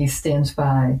recently, he stands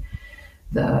by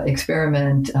the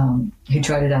experiment. He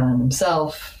tried it out on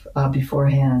himself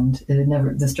beforehand.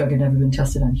 This drug had never been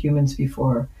tested on humans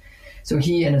before. So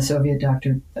he and a Soviet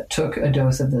doctor took a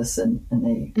dose of this, and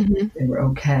they were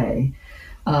okay.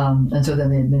 And so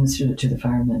then they administered it to the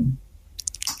firemen.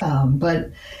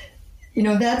 But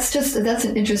that's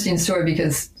an interesting story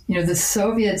because the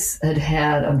Soviets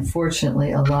had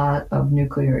unfortunately a lot of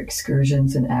nuclear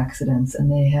excursions and accidents,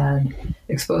 and they had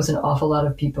exposed an awful lot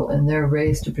of people in their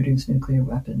race to produce nuclear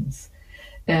weapons.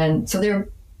 And so they're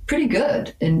pretty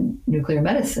good in nuclear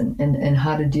medicine and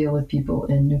how to deal with people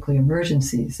in nuclear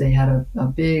emergencies. They had a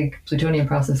big plutonium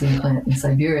processing plant in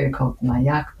Siberia called the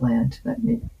Mayak plant that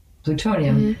made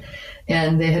plutonium.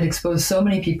 And they had exposed so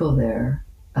many people there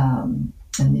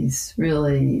in these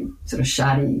really sort of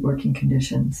shoddy working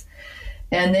conditions.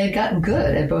 And they had gotten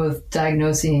good at both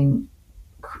diagnosing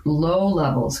low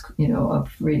levels,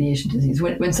 of radiation disease.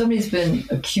 When somebody's been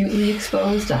acutely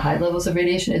exposed to high levels of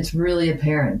radiation, it's really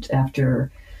apparent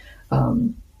after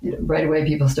right away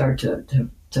people start to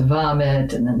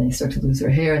vomit, and then they start to lose their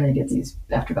hair, and they get these,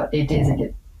 after about 8 days, they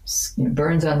get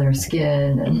burns on their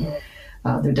skin,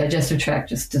 and their digestive tract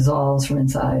just dissolves from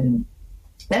inside, and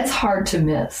that's hard to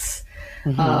miss.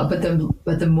 But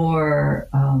the more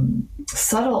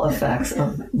subtle effects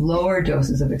of lower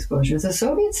doses of exposures, the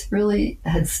Soviets really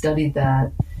had studied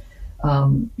that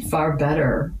far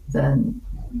better than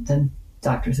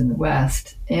doctors in the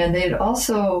West, and they had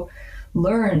also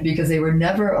learned, because they were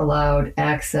never allowed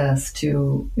access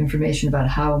to information about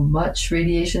how much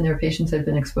radiation their patients had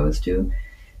been exposed to.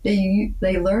 They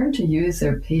learned to use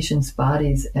their patients'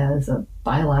 bodies as a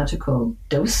biological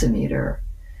dosimeter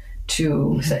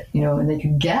to, and they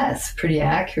could guess pretty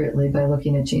accurately by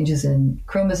looking at changes in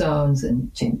chromosomes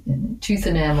and in tooth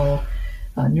enamel,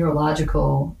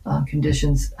 neurological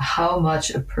conditions, how much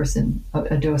a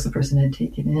dose a person had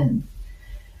taken in.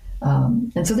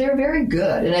 And so they're very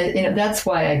good, and that's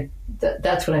why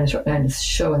that's what I'm trying to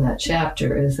show in that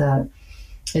chapter, is that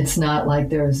it's not like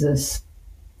there's this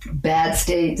bad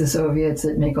state, the Soviets,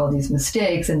 that make all these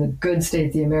mistakes, and the good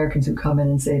state, the Americans who come in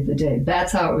and save the day.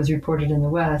 That's how it was reported in the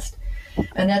West,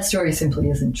 and that story simply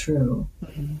isn't true.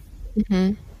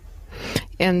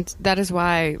 And that is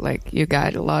why, you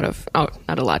got a lot of,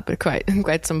 not a lot, but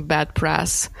quite some bad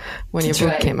press when your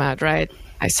book came out, right?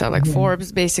 I saw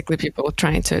Forbes, basically people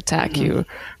trying to attack you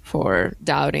for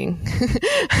doubting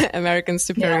American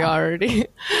superiority.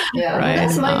 Yeah, right?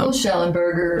 That's Michael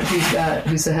Schellenberger,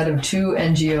 who's the head of two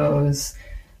NGOs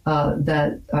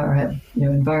that have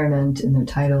environment in their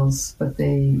titles, but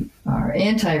they are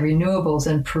anti-renewables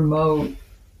and promote.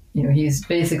 He's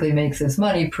basically makes his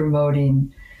money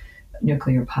promoting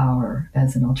nuclear power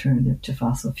as an alternative to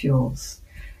fossil fuels.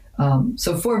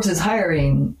 So Forbes is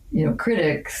hiring,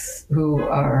 critics who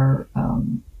are,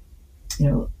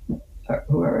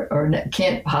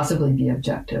 can't possibly be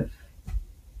objective.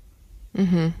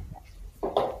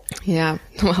 Yeah.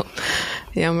 Well,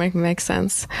 makes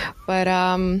sense. But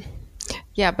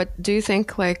but do you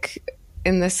think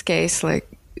in this case,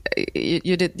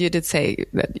 you did say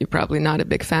that you're probably not a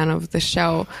big fan of the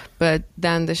show, but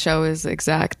then the show is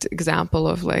exact example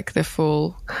of the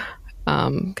full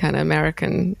kind of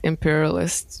American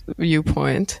imperialist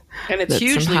viewpoint, and it's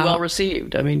hugely well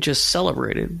received. Just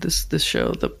celebrated this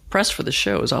show. The press for the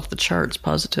show is off the charts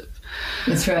positive.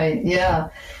 That's right. Yeah.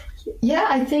 Yeah,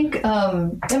 I think,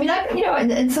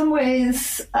 in some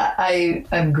ways,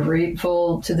 I'm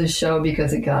grateful to the show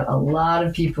because it got a lot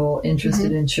of people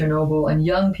interested in Chernobyl, and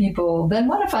young people then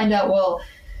want to find out, well,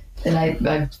 and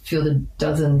I've fielded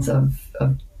dozens of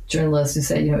journalists who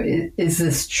say, is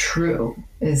this true?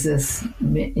 Is this,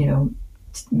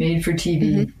 made for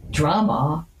TV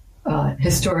drama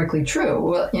historically true?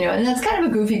 Well, and that's kind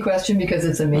of a goofy question because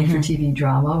it's a made for TV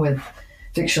drama with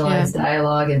fictionalized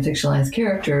dialogue and fictionalized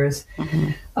characters.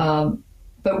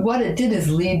 But what it did is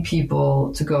lead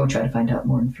people to go try to find out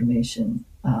more information.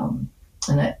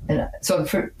 So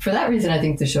for that reason, I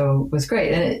think the show was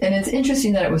great. And it's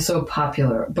interesting that it was so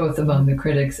popular, both among the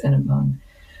critics and among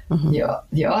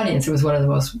the audience. It was one of the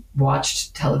most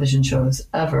watched television shows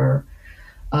ever.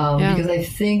 Because I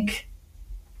think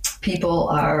people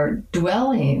are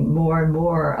dwelling more and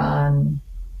more on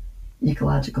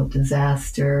ecological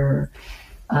disaster,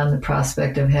 on the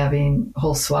prospect of having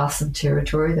whole swaths of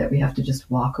territory that we have to just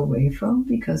walk away from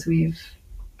because we've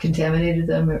contaminated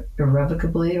them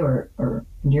irrevocably or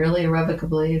nearly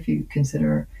irrevocably if you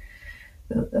consider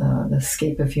the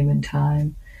escape of human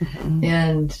time.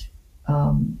 And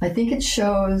I think it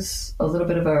shows a little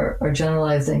bit of our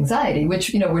generalized anxiety,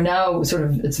 which, we're now sort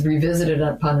of, it's revisited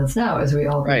upon us now as we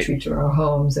all retreat to our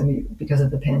homes and because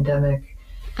of the pandemic.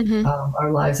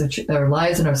 Our lives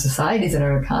and our societies and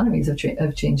our economies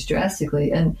have changed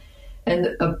drastically, and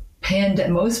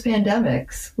most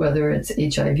pandemics, whether it's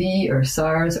HIV or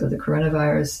SARS or the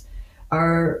coronavirus,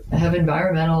 have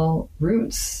environmental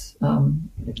roots,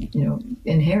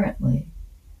 inherently.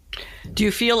 Do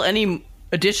you feel any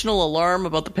additional alarm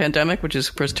about the pandemic, which is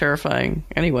of course terrifying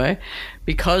anyway,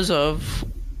 because of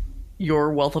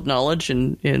your wealth of knowledge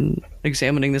in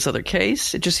examining this other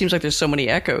case? It just seems like there's so many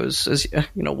echoes. As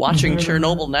watching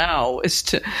Chernobyl now is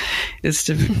to have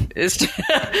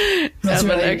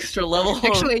an extra level.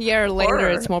 Actually, a year later, horror.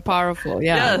 it's more powerful.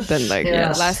 Than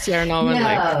last year, no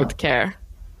one would care.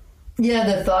 Yeah,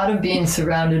 the thought of being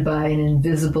surrounded by an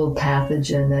invisible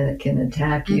pathogen that can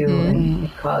attack you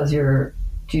and cause you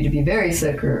to be very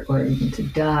sick or even to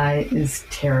die is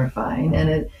terrifying,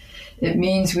 and it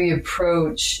means we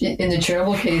approach, in the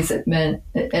Chernobyl case, it meant,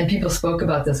 and people spoke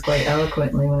about this quite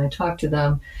eloquently when I talked to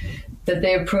them, that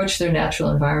they approach their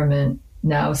natural environment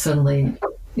now suddenly,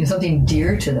 something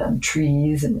dear to them,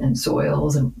 trees and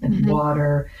soils and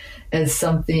water, as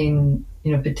something,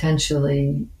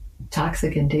 potentially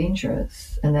toxic and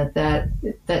dangerous. And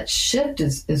that shift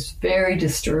is very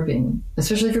disturbing,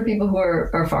 especially for people who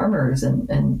are farmers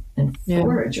and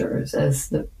foragers, as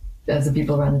the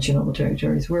people around the Chernobyl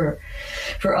territories were.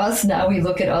 For us now, we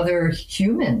look at other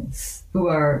humans who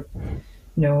are,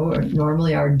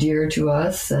 normally are dear to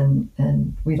us,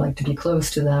 and we like to be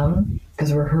close to them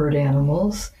because we're herd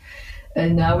animals.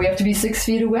 And now we have to be 6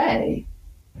 feet away,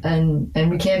 and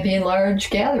we can't be in large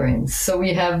gatherings. So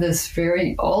we have this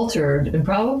very altered, and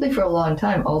probably for a long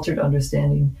time, altered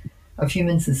understanding of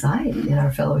human society and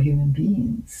our fellow human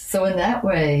beings. So in that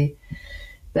way,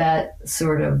 that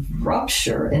sort of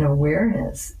rupture in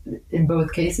awareness in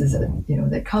both cases,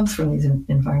 that comes from these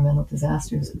environmental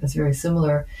disasters is very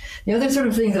similar. The other sort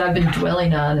of thing that I've been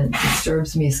dwelling on and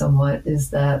disturbs me somewhat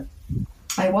is that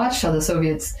I watched how the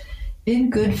Soviets, in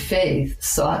good faith,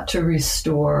 sought to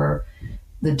restore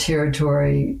the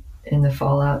territory in the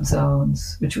fallout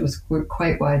zones, which were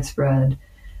quite widespread,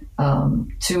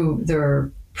 to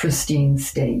their pristine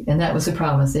state. And that was a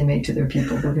promise they made to their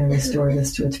people. We're going to restore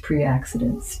this to its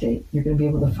pre-accident state. You're going to be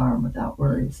able to farm without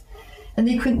worries. And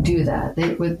they couldn't do that.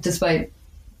 Despite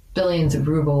billions of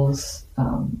rubles,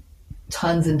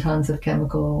 tons and tons of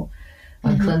chemical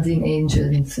cleansing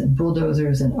agents and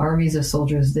bulldozers and armies of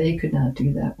soldiers, they could not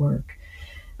do that work.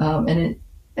 And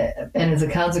as a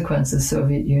consequence, the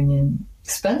Soviet Union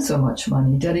spent so much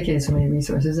money, dedicated so many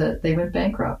resources that they went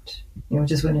bankrupt.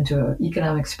 Just went into an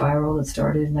economic spiral that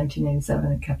started in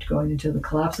 1987 and kept going until the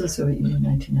collapse of the Soviet Union in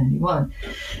 1991.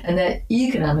 And that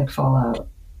economic fallout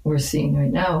we're seeing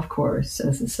right now, of course,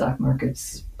 as the stock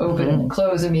markets open and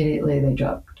close immediately, they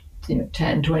drop 10,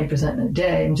 20% in a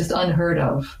day, and just unheard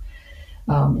of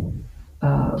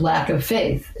lack of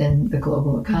faith in the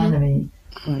global economy.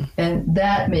 And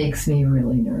that makes me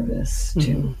really nervous,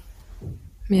 too.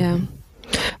 Yeah.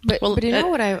 But you know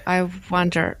what I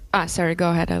wonder? Sorry,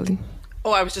 go ahead, Eileen.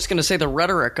 Oh, I was just going to say the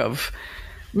rhetoric of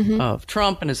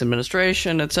Trump and his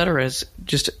administration, et cetera, has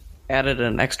just added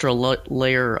an extra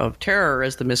layer of terror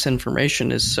as the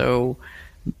misinformation is so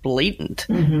blatant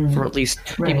for at least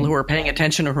people who are paying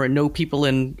attention or who know people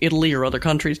in Italy or other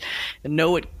countries and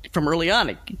know it from early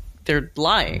on. They're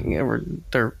lying or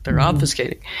they're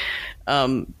obfuscating.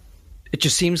 it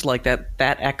just seems like that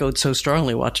echoed so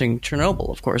strongly watching Chernobyl.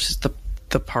 Of course, it's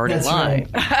the party That's line.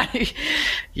 Right.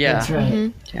 Yeah, that's right.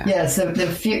 Mm-hmm. Yeah. So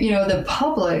the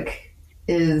public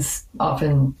is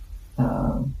often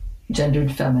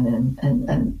gendered feminine,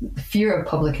 and the fear of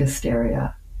public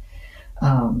hysteria,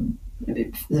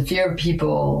 the fear of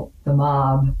people, the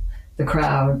mob, the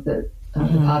crowd, the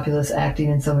populace acting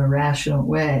in some irrational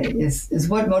way is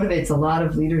what motivates a lot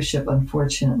of leadership,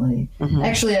 unfortunately.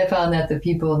 Actually, I found that the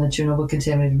people in the Chernobyl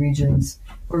contaminated regions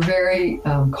were very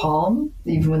calm,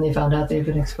 even when they found out they'd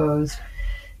been exposed.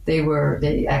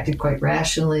 They acted quite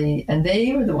rationally, and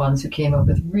they were the ones who came up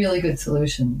with really good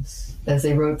solutions as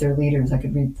they wrote their leaders. I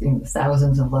could read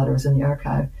thousands of letters in the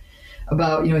archive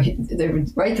about, they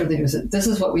would write their leaders, this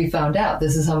is what we found out,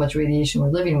 this is how much radiation we're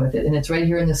living with it, and it's right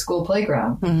here in the school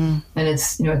playground. And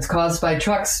it's caused by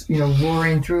trucks,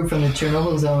 roaring through from the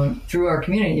Chernobyl zone through our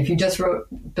community. If you just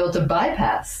built a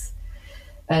bypass,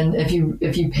 and if you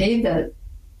paved that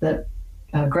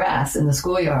grass in the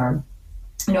schoolyard,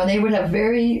 they would have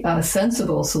very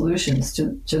sensible solutions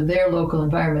to their local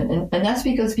environment. And that's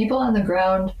because people on the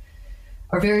ground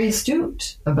are very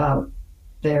astute about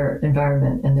their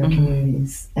environment and their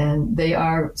communities. And they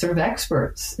are sort of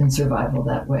experts in survival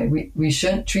that way. We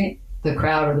shouldn't treat the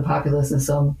crowd or the populace as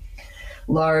some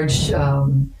large,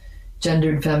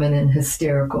 gendered, feminine,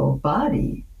 hysterical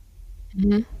body.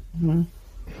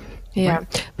 Yeah,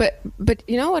 right. But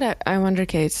you know what I wonder,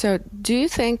 Kate? So do you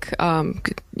think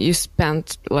you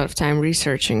spent a lot of time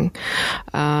researching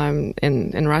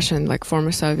in Russia and like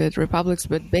former Soviet republics,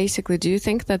 but basically do you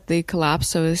think that the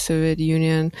collapse of the Soviet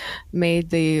Union made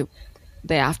the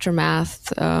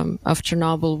aftermath of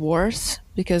Chernobyl worse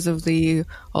because of the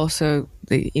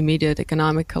immediate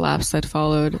economic collapse that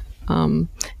followed, and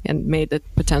made it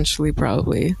potentially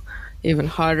probably even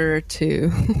harder to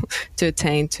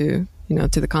attain to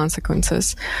the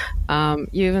consequences? You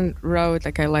even wrote,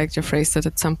 I liked your phrase that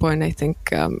at some point, I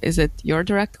think, is it your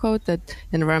direct quote, that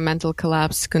environmental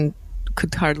collapse could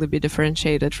hardly be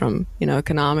differentiated from,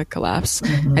 economic collapse.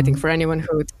 I think for anyone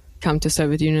who would come to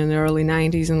Soviet Union in the early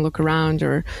 90s and look around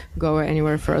or go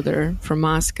anywhere further from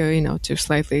Moscow, to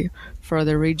slightly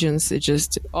further regions, it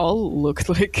just all looked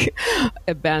like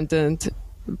abandoned,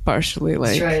 partially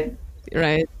That's right.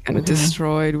 Right, kind of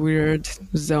destroyed, weird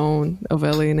zone of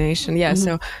alienation. Yeah,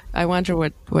 so I wonder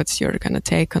what's your kind of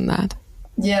take on that?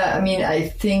 Yeah, I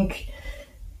think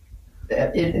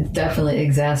it definitely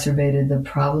exacerbated the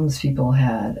problems people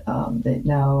had.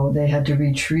 They had to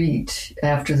retreat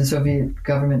after the Soviet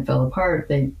government fell apart.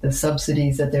 The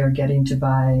subsidies that they were getting to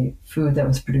buy food that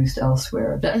was produced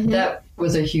elsewhere, that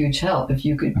was a huge help. If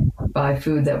you could buy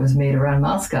food that was made around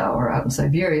Moscow or out in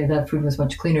Siberia, that food was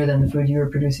much cleaner than the food you were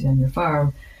producing on your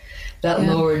farm. That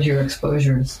lowered your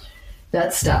exposures.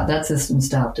 That stopped. That system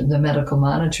stopped. The medical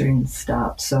monitoring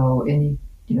stopped. So any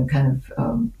kind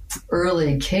of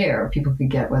early care people could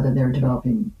get, whether they're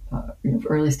developing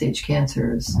early stage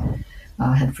cancers,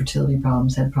 had fertility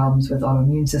problems, had problems with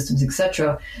autoimmune systems,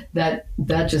 etc. That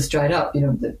just dried up.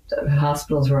 The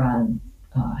hospitals were on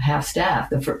half staff.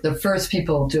 The first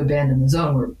people to abandon the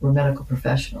zone were medical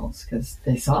professionals, because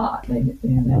they saw it.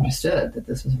 They understood that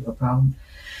this was a real problem.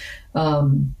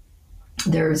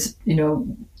 There was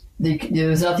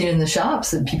nothing in the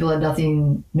shops, and people had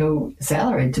no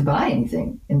salary to buy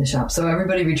anything in the shops. So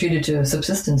everybody retreated to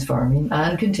subsistence farming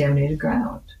on contaminated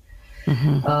ground.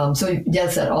 So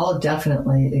yes, that all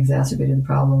definitely exacerbated the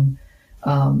problem.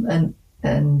 I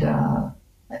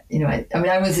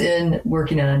was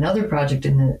working on another project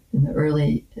in the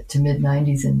early to mid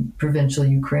 90s in provincial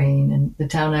Ukraine, and the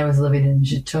town I was living in,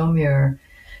 Zhytomyr,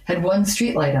 had one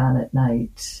streetlight on at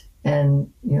night.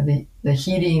 And the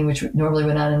heating, which normally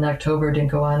went on in October,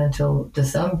 didn't go on until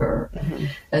December.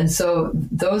 And so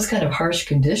those kind of harsh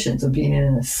conditions of being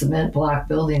in a cement block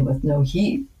building with no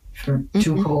heat for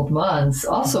 2 cold months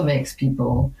also makes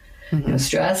people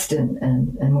stressed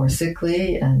and more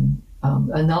sickly, and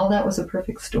all that was a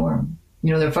perfect storm.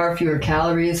 There are far fewer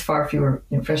calories, far fewer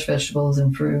fresh vegetables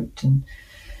and fruit and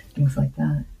things like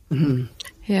that.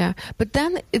 Yeah, but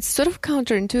then it's sort of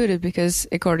counterintuitive, because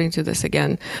according to this,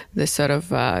 again, this sort of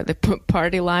the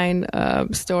party line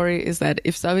story is that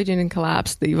if Soviet Union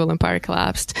collapsed, the evil empire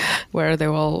collapsed, where they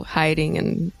were all hiding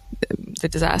in the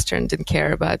disaster and didn't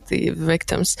care about the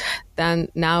victims, then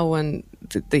now when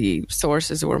the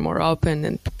sources were more open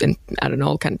and I don't know,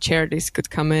 all kind of charities could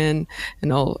come in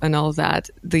and all that,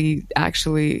 the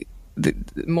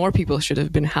more people should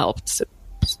have been helped,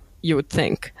 you would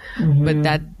think. But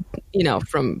that,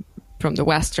 from from the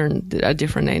Western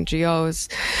different NGOs,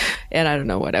 and I don't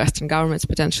know what Western governments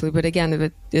potentially. But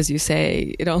again, as you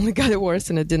say, it only got worse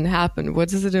and it didn't happen. What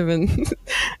does it even?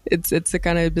 it's a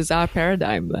kind of bizarre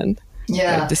paradigm then.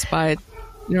 Yeah. Like, despite,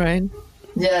 right?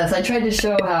 Yes, I tried to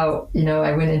show how,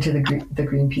 I went into the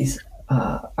Greenpeace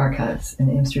archives in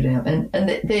Amsterdam, and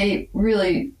they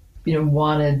really,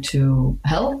 wanted to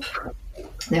help.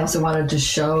 They also wanted to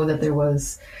show that there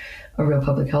was a real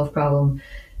public health problem.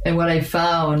 And what I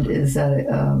found is that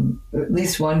at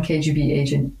least one KGB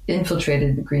agent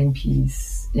infiltrated the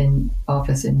Greenpeace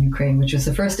office in Ukraine, which was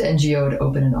the first NGO to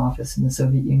open an office in the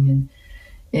Soviet Union.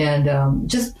 And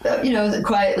just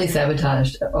quietly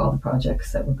sabotaged all the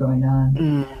projects that were going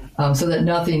on, so that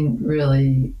nothing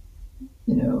really,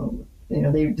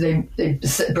 they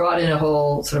brought in a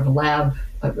whole sort of lab,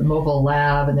 a mobile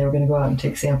lab, and they were going to go out and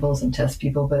take samples and test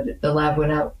people, but the lab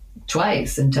went out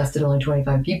twice and tested only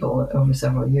 25 people over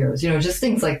several years. Just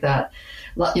things like that.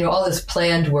 All this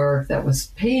planned work that was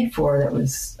paid for, that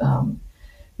was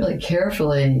really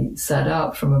carefully set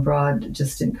up from abroad,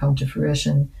 just didn't come to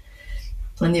fruition.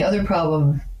 And the other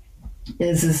problem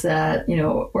is that,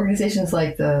 organizations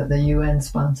like the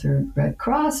UN-sponsored Red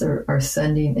Cross are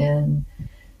sending in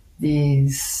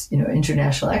these,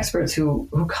 international experts who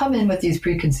come in with these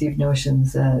preconceived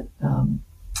notions that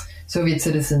Soviet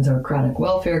citizens are chronic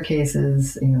welfare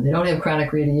cases. They don't have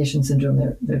chronic radiation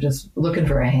syndrome. They're just looking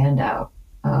for a handout.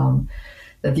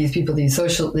 That these people, these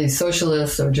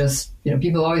socialists are just,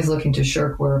 people always looking to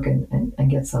shirk work and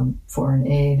get some foreign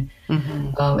aid.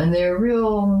 Mm-hmm. And they're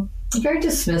very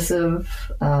dismissive.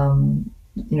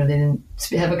 They didn't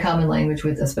have a common language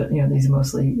with us, but, these are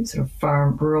mostly sort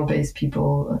of rural based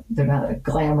people. They're not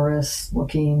glamorous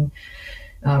looking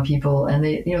people. And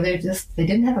they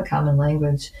didn't have a common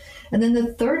language. And then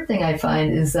the third thing I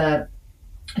find is that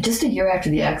just a year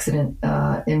after the accident,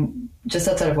 just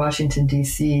outside of Washington,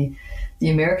 D.C., the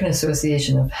American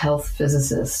Association of Health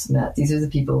Physicists met. These are the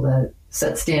people that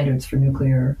set standards for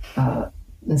nuclear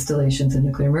installations and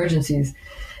nuclear emergencies.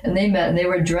 And they met, and they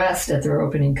were addressed at their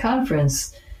opening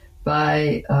conference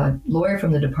by a lawyer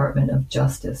from the Department of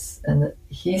Justice. And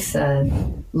he said,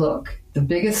 look, the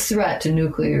biggest threat to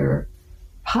nuclear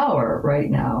power right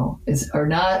now is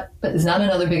not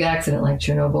another big accident like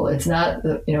Chernobyl. It's not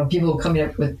people coming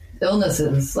up with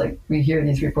illnesses like we hear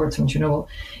these reports from Chernobyl.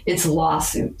 It's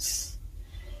lawsuits.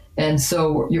 And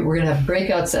so we're going to have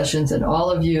breakout sessions, and all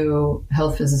of you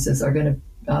health physicists are going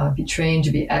to be trained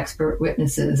to be expert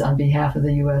witnesses on behalf of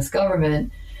the U.S.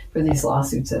 government for these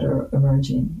lawsuits that are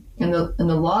emerging. And the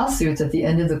lawsuits at the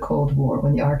end of the Cold War,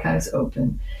 when the archives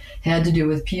opened, had to do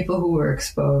with people who were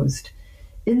exposed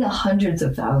in the hundreds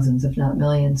of thousands, if not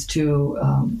millions, to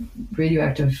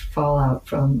radioactive fallout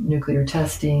from nuclear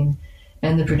testing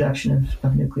and the production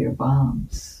of nuclear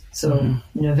bombs. So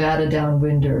Nevada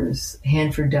downwinders,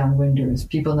 Hanford downwinders,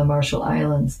 people in the Marshall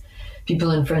Islands,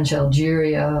 people in French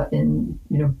Algeria,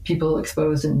 people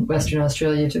exposed in Western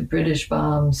Australia to British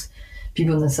bombs,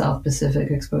 people in the South Pacific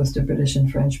exposed to British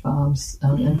and French bombs,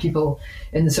 and people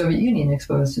in the Soviet Union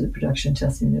exposed to the production and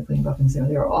testing of nuclear weapons there.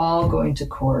 They're all going to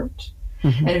court.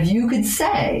 Mm-hmm. And if you could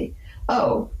say,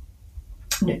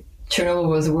 Chernobyl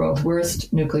was the world's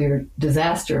worst nuclear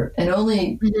disaster and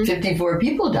only 54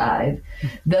 people died,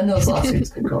 then those lawsuits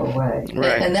could go away.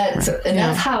 Right. And that's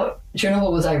how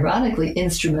Chernobyl was ironically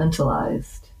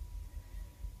instrumentalized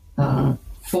on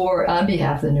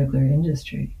behalf of the nuclear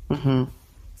industry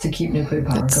to keep nuclear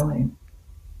power going.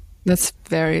 That's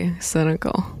very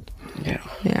cynical.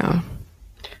 Yeah.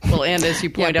 Well, and as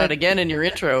you point out again in your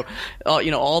intro,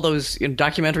 all those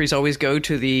documentaries always go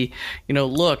to the,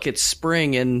 look, it's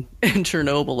spring in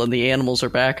Chernobyl and the animals are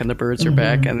back and the birds are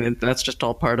back. And that's just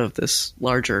all part of this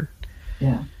larger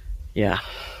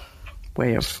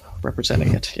way of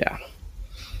representing it. Yeah.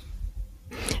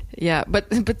 Yeah.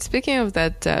 But speaking of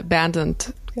that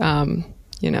abandoned,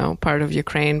 part of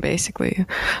Ukraine, basically,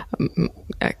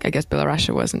 I guess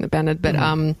Belarus wasn't abandoned, but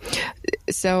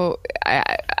so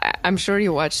I'm sure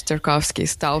you watched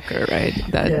Tarkovsky's Stalker, right?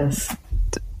 Yes.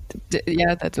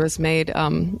 That was made.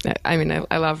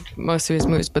 I love most of his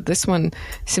movies, but this one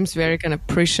seems very kind of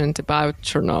prescient about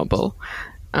Chernobyl.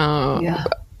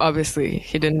 Obviously,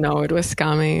 he didn't know it was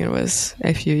coming. It was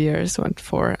a few years,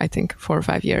 4 or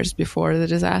 5 years before the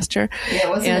disaster. Yeah,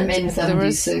 wasn't it made in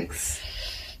 76?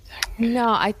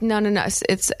 No.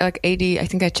 It's like 80. I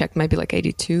think I checked, maybe like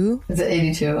 82. Is it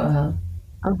 82?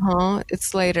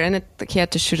 It's later, and he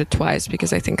had to shoot it twice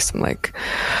because I think some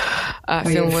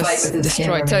film was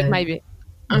destroyed. So it might be.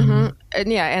 And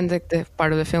the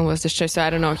part of the film was destroyed. So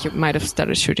I don't know. He might have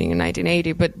started shooting in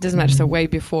 1980, but it doesn't matter. So way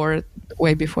before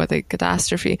the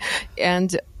catastrophe,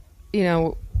 and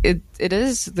it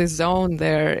is the zone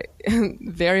there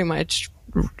very much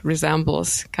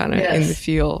resembles kind of in the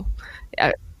feel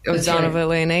of zone of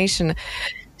alienation.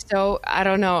 So I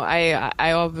don't know. I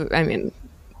mean,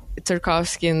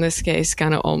 Tarkovsky in this case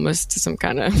kind of almost some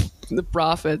kind of the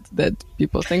prophet that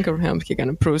people think of him. He kind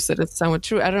of proves that it's somewhat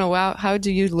true. I don't know. How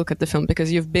do you look at the film?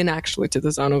 Because you've been actually to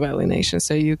the zone of alienation,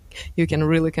 so you can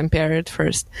really compare it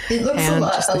first. It looks a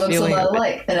lot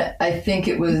alike, and I think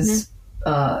it was.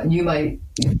 You might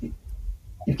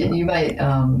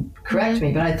correct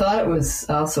me, but I thought it was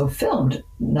also filmed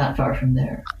not far from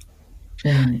there.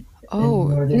 In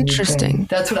interesting. Ukraine.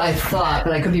 That's what I thought,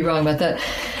 but I could be wrong about that.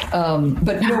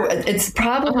 But no, it's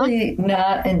probably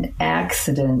not an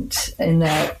accident in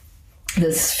that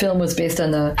this film was based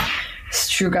on the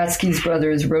Strugatsky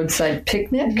brothers' Roadside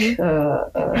Picnic,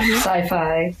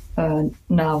 sci-fi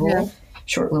novel,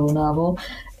 short little novel,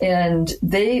 and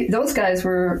those guys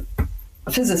were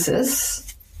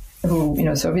physicists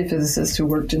who, Soviet physicists who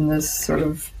worked in this sort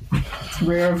of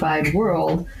rarefied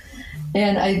world.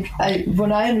 And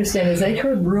what I understand is they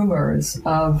heard rumors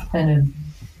of an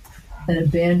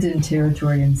abandoned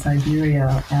territory in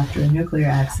Siberia after a nuclear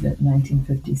accident in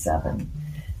 1957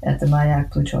 at the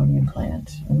Mayak plutonium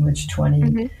plant, in which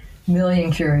 20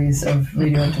 million curies of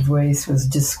radioactive waste was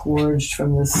disgorged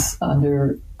from this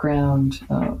underground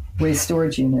waste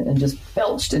storage unit and just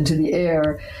belched into the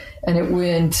air. And it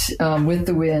went with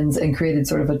the winds and created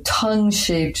sort of a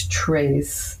tongue-shaped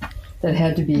trace that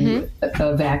had to be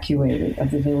evacuated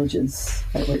of the villages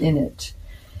that were in it.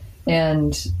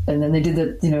 And then they did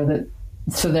that,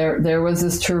 so there was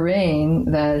this terrain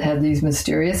that had these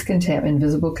mysterious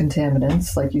invisible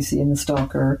contaminants, like you see in the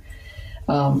Stalker,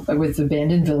 with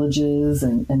abandoned villages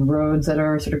and roads that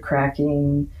are sort of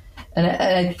cracking. And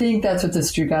I think that's what the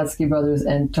Strugatsky brothers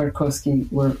and Tarkovsky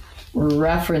were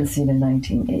referencing in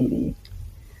 1980.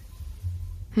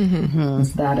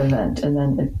 It's that event, and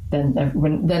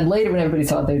then later when everybody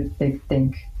saw it, they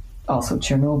think also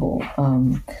Chernobyl.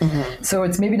 So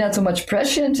it's maybe not so much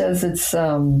prescient as it's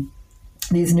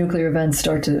these nuclear events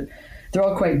they're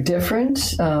all quite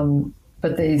different,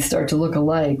 but they start to look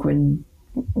alike when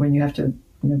you have to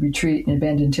retreat in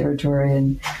abandoned territory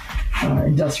and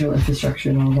industrial infrastructure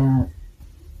and all that.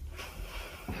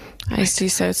 I see.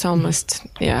 So it's almost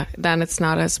then it's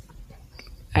not as,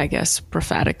 I guess,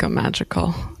 prophetic or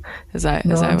magical as I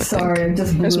would sorry, think. I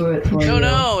just blew it for you.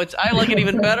 No, I like it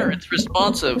even better. It's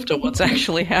responsive to what's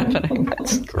actually happening.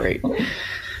 That's great.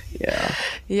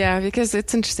 Yeah, because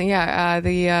it's interesting.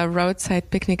 The Roadside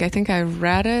Picnic, I think I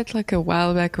read it like a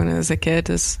while back when I was a kid,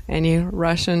 as any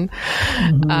Russian.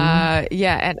 And I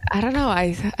don't know.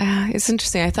 It's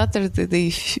interesting. I thought that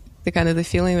the kind of the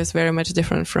feeling was very much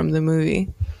different from the movie.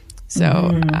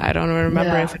 So I don't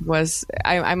remember if it was,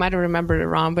 I might have remembered it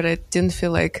wrong, but it didn't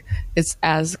feel like it's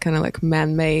as kind of like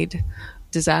man-made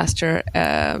disaster,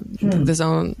 the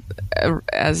zone,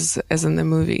 as in the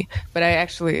movie. But I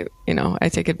actually, I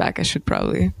take it back. I should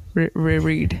probably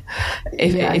reread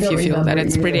if you feel that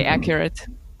it's pretty accurate.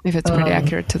 If it's pretty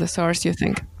accurate to the source, you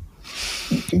think?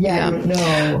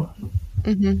 No.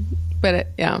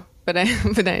 But I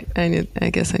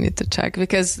guess I need to check,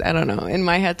 because I don't know. In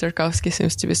my head, Tarkovsky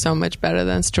seems to be so much better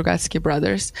than Strugatsky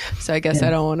brothers. So I guess I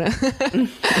don't want to.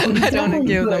 I don't want to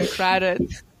give them credit.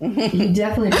 He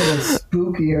definitely put a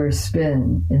spookier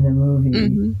spin in the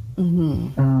movie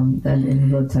than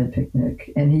in Roadside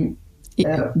Picnic, and he.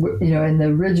 In the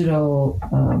original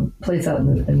place out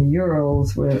in the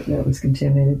Urals where that was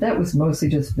contaminated, that was mostly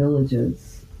just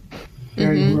villages.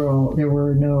 Very rural. There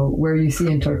were where you see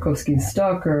in Tarkovsky's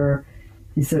Stalker,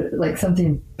 he said like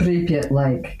something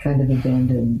Pripyat-like kind of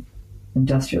abandoned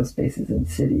industrial spaces and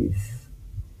cities.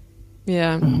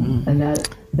 Yeah. And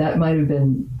that might have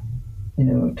been,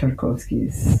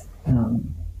 Tarkovsky's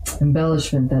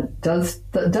embellishment that does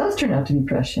turn out to be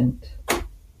prescient.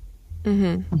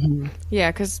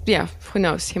 Yeah, because who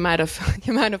knows? He might have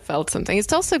felt something.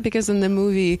 It's also because in the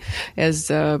movie,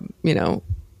 as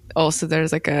also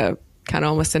there's like a kind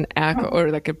of almost an echo or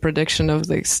like a prediction of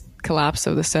the collapse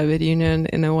of the Soviet Union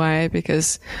in a way,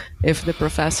 because if the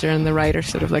professor and the writer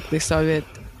sort of like the Soviet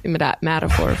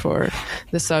metaphor for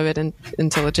the Soviet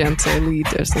intelligentsia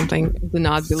elite or something do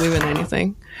not believe in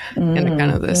anything, and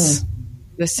kind of this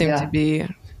seemed to be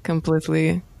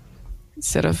completely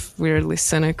sort of weirdly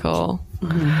cynical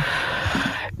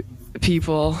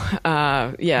people.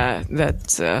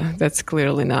 That's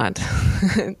clearly not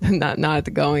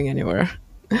not going anywhere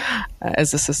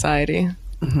as a society,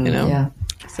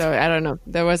 So I don't know.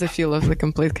 There was a feel of the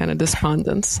complete kind of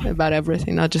despondence about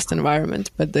everything, not just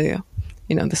environment, but the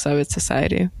Soviet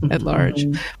society at large.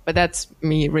 But that's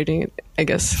me reading it. I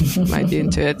guess might be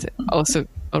into it. Also,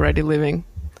 already living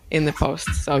in the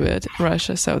post-Soviet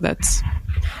Russia, so that's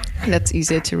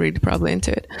easier to read probably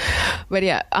into it. But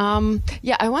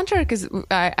I wonder, because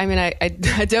I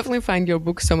definitely find your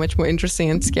book so much more interesting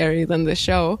and scary than the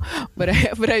show, but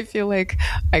I feel like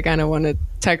I kind of want to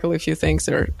tackle a few things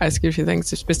or ask you a few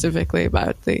things specifically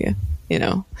about the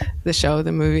show,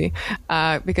 the movie,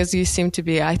 because you seem to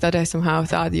be, I somehow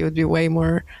thought you would be way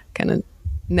more kind of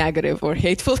negative or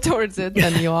hateful towards it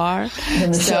than you are.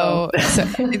 Towards the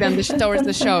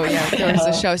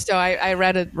show. So I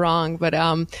read it wrong, but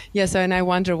so, and I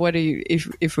wonder, what do you,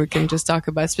 if we can just talk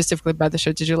about specifically about the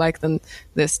show, did you like the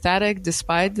aesthetic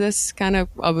despite this kind of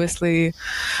obviously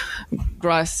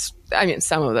gross,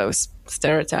 some of those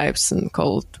stereotypes and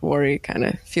Cold War kind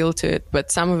of feel to it, but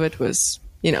some of it was,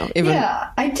 I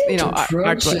didn't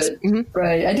approach it. Mm-hmm.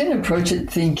 Right. I didn't approach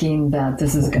it thinking that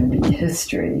this is going to be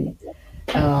history.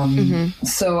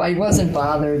 So I wasn't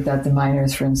bothered that the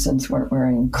miners, for instance, weren't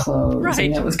wearing clothes. Right.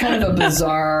 And it was kind of a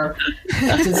bizarre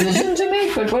decision to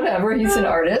make, but whatever. He's an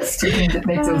artist. He can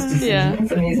make those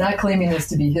decisions. Yeah. He's not claiming this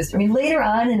to be history. Later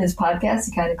on in his podcast,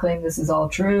 he kind of claimed this is all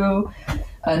true.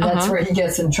 And that's where he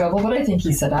gets in trouble. But I think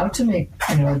he set out to make,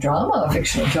 a drama, a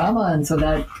fictional drama. And so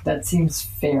that seems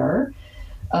fair.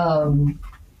 But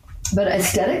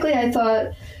aesthetically, I thought,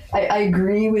 I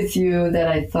agree with you that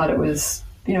I thought it was,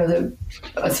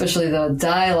 especially the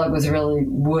dialogue was really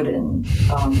wooden.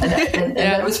 And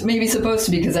that was maybe supposed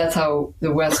to be, because that's how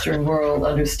the Western world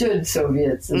understood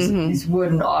Soviets, as these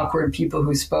wooden, awkward people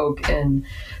who spoke in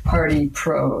party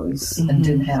prose and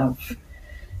didn't have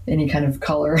any kind of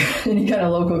color, any kind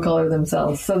of local color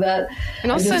themselves. So that,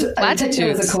 and also platitudes. I took that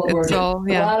as a Cold War. A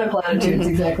lot of platitudes,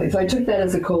 exactly. So I took that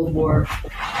as a Cold War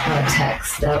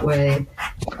text that way.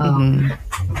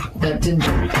 That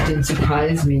didn't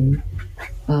surprise me.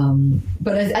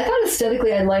 But I thought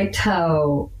aesthetically, I liked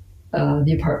how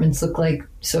the apartments looked like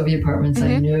Soviet apartments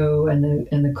I knew,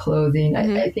 and the clothing.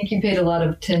 I think he paid a lot of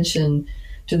attention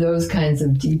to those kinds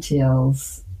of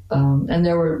details. And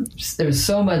there's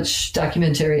so much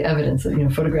documentary evidence,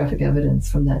 photographic evidence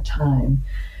from that time,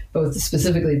 both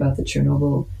specifically about the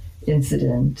Chernobyl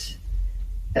incident,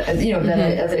 that,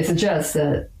 as I suggest,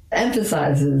 that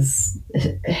emphasizes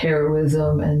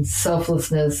heroism and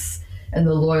selflessness and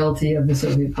the loyalty of the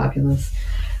Soviet populace.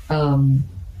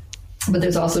 But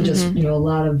there's also just, a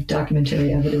lot of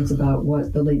documentary evidence about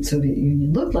what the late Soviet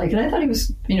Union looked like. And I thought he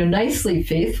was, nicely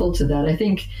faithful to that. I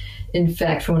think, in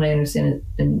fact, from what I understand it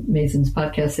in Mason's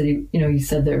podcast, that he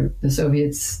said the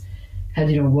Soviets had,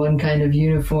 one kind of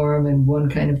uniform and one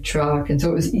kind of truck. And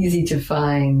so it was easy to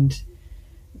find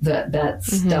that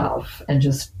stuff and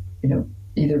just,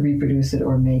 either reproduce it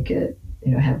or make it,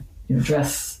 have,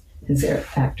 dress his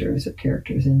actors or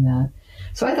characters in that.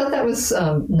 So I thought that was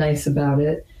nice about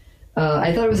it.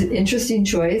 I thought it was an interesting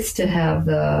choice to have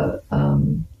the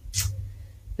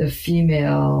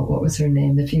female, what was her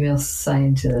name? The female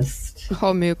scientist.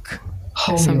 Homyuk.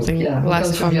 Something. Yeah,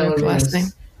 last name.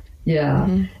 Yeah.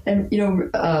 And,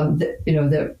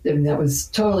 that was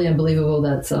totally unbelievable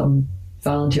that some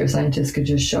volunteer scientists could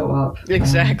just show up.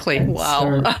 Exactly.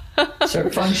 Wow.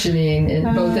 Start functioning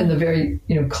both in the very,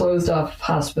 closed off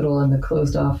hospital and the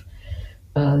closed off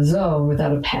zone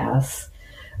without a pass.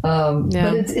 But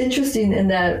it's interesting in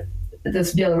that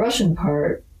this Belarusian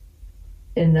part,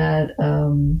 in that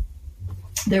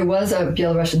there was a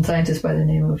Belarusian scientist by the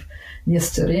name of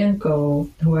Nestorenko,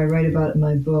 who I write about in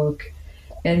my book,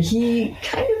 and he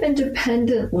kind of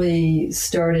independently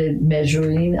started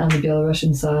measuring on the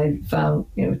Belarusian side, found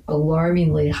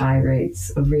alarmingly high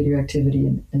rates of radioactivity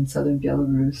in southern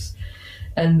Belarus,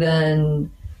 and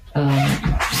then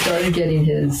started getting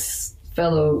his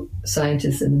fellow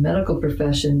scientists in the medical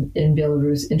profession in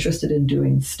Belarus interested in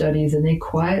doing studies, and they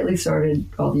quietly started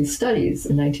all these studies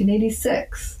in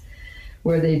 1986,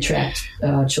 where they tracked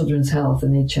children's health,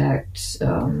 and they tracked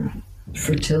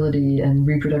fertility and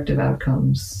reproductive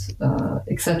outcomes,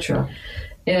 etc.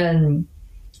 And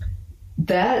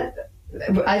that,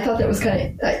 I thought that was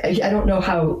kind of, I don't know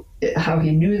how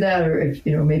he knew that, or if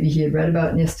maybe he had read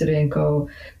about Nestorenko,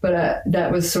 but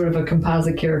that was sort of a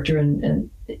composite character, and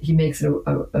he makes it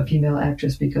a female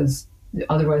actress, because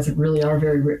otherwise it really are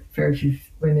very, very few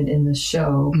women in the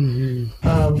show. But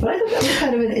I thought that was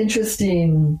kind of an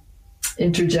interesting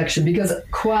interjection, because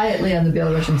quietly on the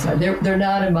Belarusian side, they're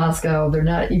not in Moscow, they're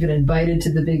not even invited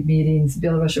to the big meetings.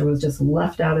 Belarus was just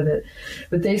left out of it,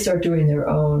 but they start doing their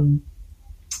own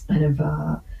kind of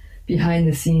behind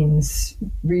the scenes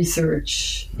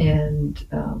research and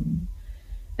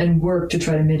work to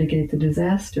try to mitigate the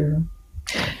disaster.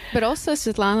 But also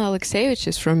Svetlana Alexeyevich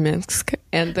is from Minsk,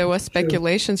 and there was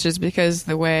speculations just because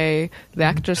the way the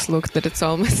actress looked that it's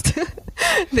almost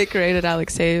they created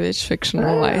Alexeyevich,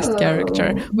 fictionalized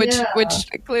character, which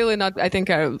clearly not. I think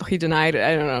he denied it.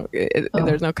 I don't know.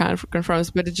 There's no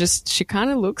confirms, but she kind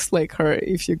of looks like her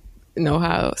if you know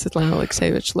how Svetlana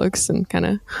Alexeyevich looks and kind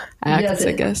of acts,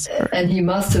 I guess. And he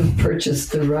must have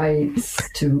purchased the rights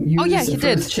to use the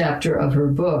first chapter of her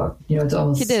book. It's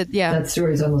almost he did. Yeah, that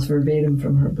story is almost verbatim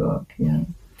from her book. Yeah.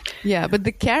 Yeah, but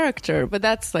the character,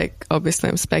 that's like, obviously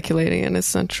I'm speculating and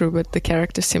it's not true, but the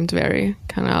character seemed very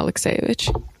kind of Alexeyevich.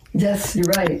 Yes,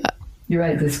 you're right. You're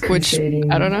right, this crusading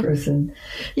person.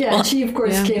 Yeah, and she, of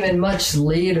course, came in much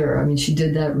later. I mean, she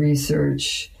did that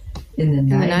research in the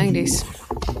 90s.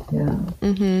 Yeah.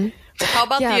 Mm-hmm. How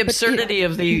about the absurdity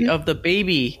of the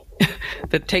baby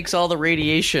that takes all the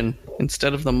radiation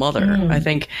instead of the mother? I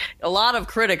think a lot of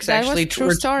critics actually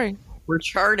were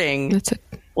charting. That's it.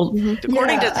 Well,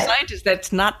 according to scientists,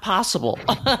 that's not possible.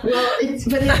 Well, but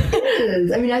it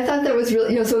is. I mean, I thought that was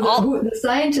really, the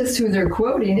scientist who they're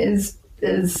quoting is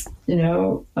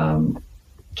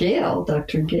Gale,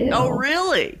 Dr. Gale. Oh,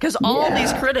 really? Because all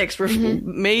these critics were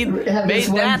made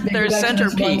that their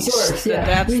centerpiece.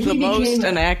 That's the most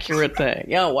inaccurate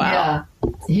thing. Oh, wow. Yeah.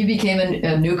 He became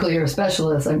a nuclear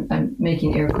specialist. I'm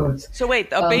making air quotes. So wait,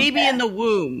 a baby in the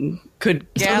womb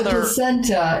could gather. So the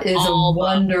placenta is a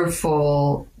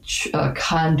wonderful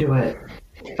conduit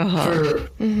for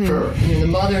the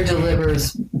mother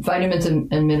delivers vitamins and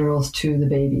minerals to the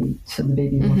baby, so the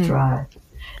baby will thrive.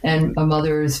 And a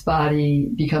mother's body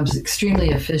becomes extremely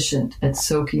efficient at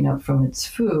soaking up from its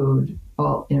food,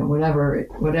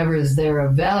 whatever is there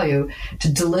of value,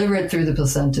 to deliver it through the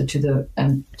placenta to the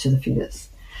fetus.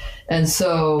 And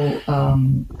so,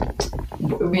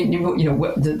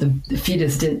 the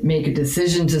fetus didn't make a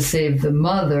decision to save the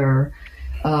mother,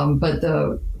 but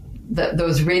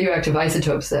those radioactive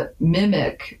isotopes that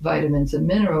mimic vitamins and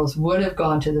minerals would have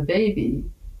gone to the baby.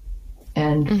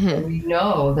 And we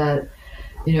know that,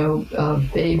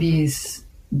 babies,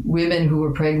 women who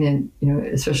were pregnant,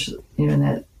 especially,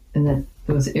 in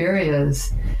those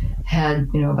areas, had,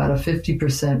 about a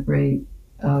 50% rate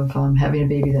of having a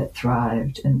baby that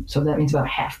thrived. And so that means about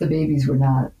half the babies were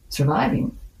not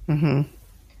surviving. Mm-hmm.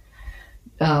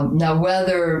 Now,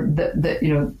 whether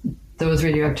those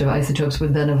radioactive isotopes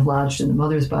would then have lodged in the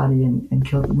mother's body and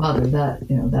killed the mother,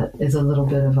 that is a little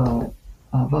bit of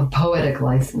a poetic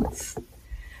license.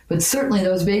 But certainly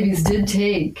those babies did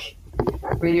take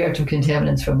radioactive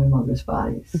contaminants from their mother's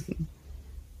bodies.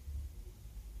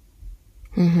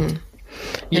 Mm-hmm.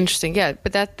 Interesting, yeah,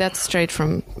 but that's straight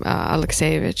from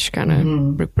Alexeyevich kind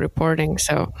of reporting,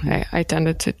 so I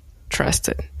tended to trust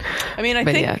it. I mean, I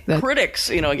think critics,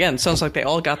 again, sounds like they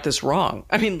all got this wrong.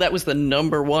 I mean, that was the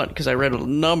number one, because I read a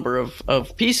number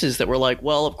of pieces that were like,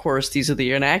 well, of course, these are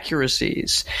the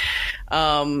inaccuracies.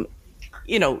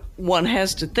 One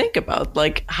has to think about,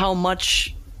 like, how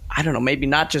much, I don't know, maybe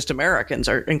not just Americans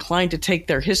are inclined to take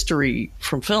their history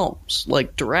from films,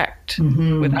 like direct,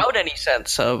 without any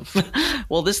sense of,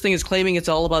 well, this thing is claiming it's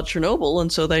all about Chernobyl,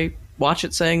 and so they watch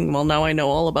it saying, well, now I know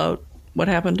all about what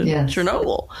happened in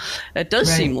Chernobyl. It does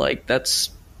seem like that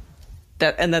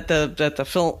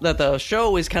the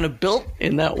show is kind of built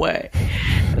in that way,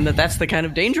 and that's the kind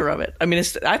of danger of it. I mean,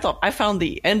 I found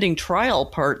the ending trial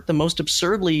part the most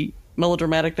absurdly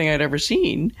melodramatic thing I'd ever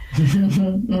seen,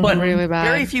 but really bad.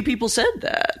 Very few people said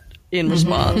that in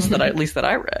response that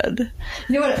I read.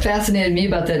 You know what fascinated me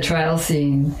about that trial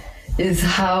scene is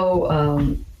how,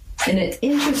 in an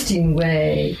interesting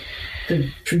way,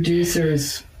 the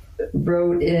producers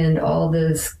wrote in all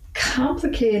this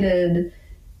complicated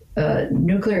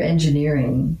nuclear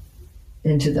engineering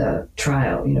into the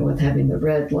trial, with having the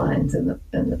red lines and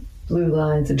the blue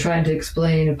lines and trying to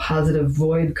explain a positive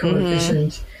void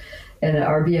coefficient and an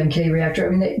RBMK reactor. I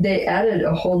mean, they added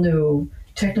a whole new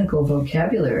technical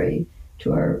vocabulary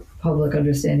to our public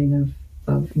understanding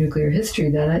of nuclear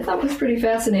history that I thought was pretty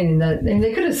fascinating.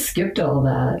 They could have skipped all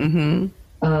that,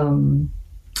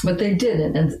 but they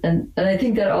didn't. And I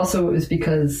think that also is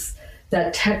because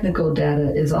that technical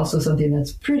data is also something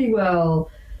that's pretty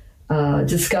well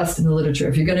discussed in the literature.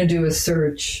 If you're going to do a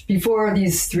search, before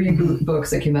these three books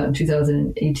that came out in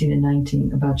 2018 and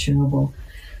 19 about Chernobyl,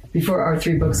 before our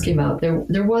three books came out,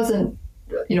 there wasn't,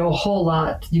 a whole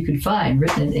lot you could find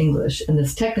written in English, and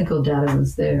this technical data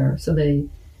was there. So they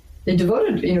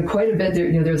devoted, quite a bit.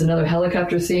 There was another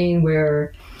helicopter scene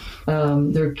where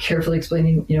they're carefully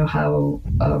explaining, how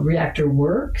a reactor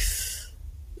works,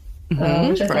 which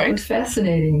I thought was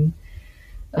fascinating.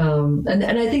 And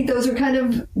I think those are kind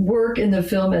of work in the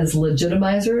film as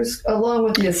legitimizers, along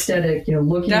with the aesthetic,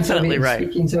 looking definitely Soviet, right.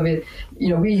 Speaking Soviet.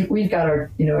 We've got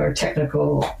our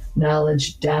technical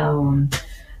knowledge down.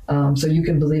 So you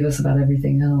can believe us about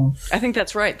everything else. I think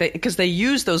that's right. Because they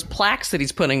use those plaques that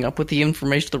he's putting up with the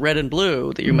information, the red and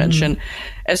blue that you mentioned,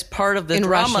 as part of the in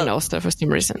drama. Russian also for some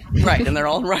reason. Right, and they're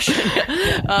all in Russian.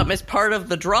 As part of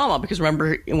the drama, because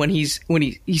remember when he's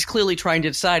clearly trying to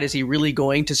decide, is he really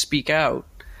going to speak out?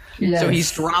 Yes. So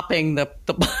he's dropping the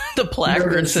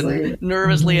placards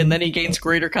nervously, and then he gains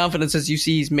greater confidence as you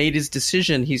see he's made his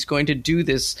decision. He's going to do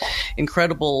this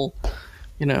incredible,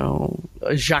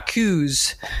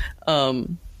 j'accuse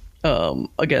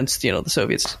against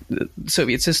the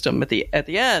Soviet system at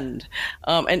the end.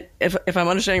 And if I'm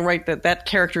understanding right, that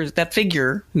character, that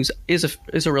figure, is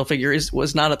a real figure,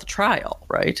 was not at the trial,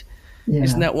 right? Yeah.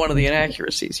 Isn't that one of the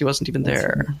inaccuracies? He wasn't even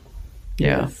there. Right.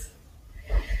 Yeah. Yes.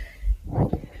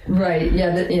 Right.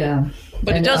 Yeah.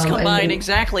 But it does combine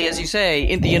exactly as you say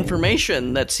in the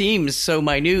information that seems so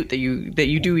minute that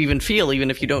you do even feel, even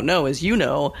if you don't know, as you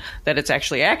know, that it's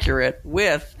actually accurate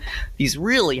with these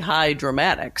really high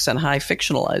dramatics and high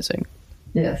fictionalizing.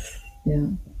 Yes. Yeah.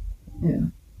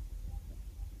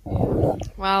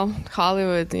 Well,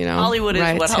 Hollywood, Hollywood is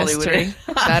writes what Hollywood history. is.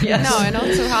 Yes. No, and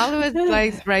also Hollywood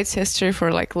writes history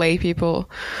for lay people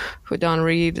who don't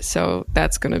read. So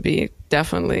that's going to be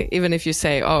definitely, even if you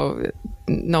say, oh,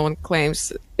 no one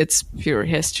claims it's pure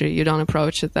history, you don't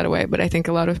approach it that way. But I think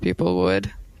a lot of people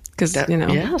would, because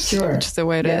yeah, sure. It's just the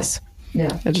way it is.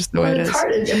 Yeah, it's just the way it is.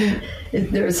 Hard. I mean,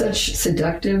 there are such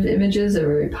seductive images that are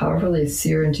very powerful. They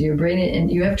sear into your brain,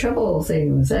 and you have trouble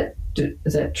saying, "Is that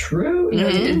true?"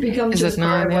 It becomes just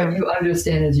part of what you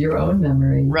understand as your own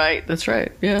memory. Right. That's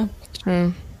right. Yeah.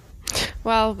 True.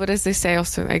 Well, but as they say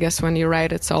also, I guess when you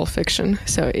write, it's all fiction.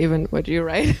 So even what you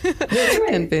write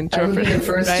can be interpreted. I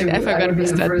would be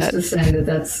the first, right? to say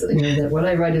that's that what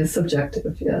I write is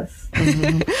subjective. Yes.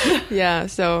 Mm-hmm. Yeah.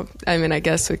 So I mean, I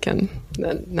guess we can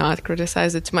not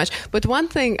criticize it too much. But one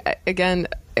thing, again,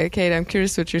 Kate, I'm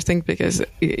curious what you think, because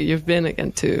you've been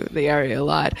again to the area a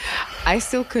lot. I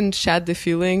still couldn't shed the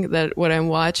feeling that what I'm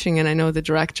watching, and I know the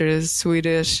director is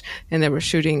Swedish, and they were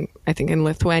shooting, I think, in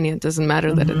Lithuania. It doesn't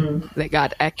matter that they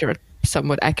got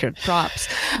somewhat accurate props,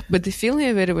 but the feeling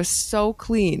of it was so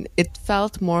clean. It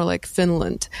felt more like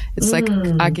Finland. It's like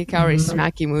Aki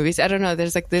Kaurismäki movies. I don't know.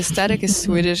 There's the aesthetic is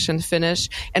Swedish and Finnish,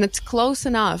 and it's close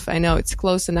enough. I know it's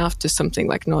close enough to something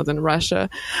like Northern Russia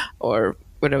or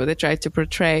whatever they try to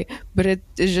portray, but it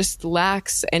just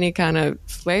lacks any kind of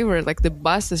flavor. Like the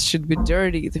buses should be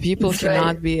dirty. The people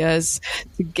cannot be not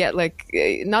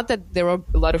that there are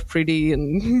a lot of pretty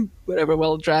and whatever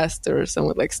well-dressed or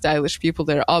somewhat stylish people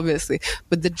there, obviously,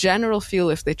 but the general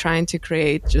feel, if they're trying to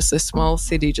create just a small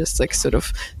city, just sort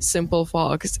of simple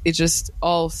folks, it's just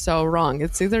all so wrong.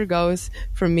 It either goes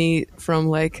for me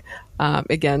from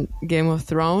again, Game of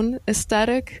Thrones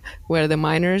aesthetic, where the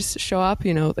miners show up,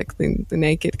 the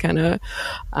naked kind of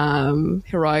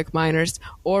heroic miners,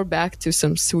 or back to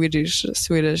some Swedish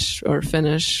or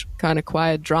Finnish kind of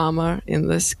quiet drama in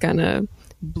this kind of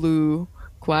blue,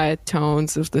 quiet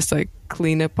tones of this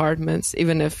clean apartments,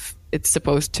 even if it's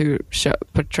supposed to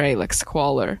portray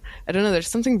squalor. I don't know. There's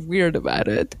something weird about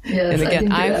it. Yes, and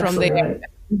again, I'm from the. Right.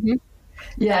 Mm-hmm.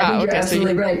 Yeah, I think you're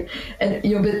absolutely right. And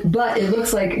but it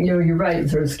looks like you're right,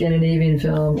 sort of Scandinavian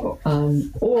film,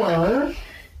 or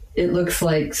it looks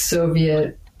like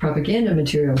Soviet propaganda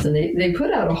materials. And they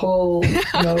put out a whole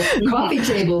coffee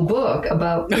table book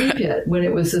about Pripyat when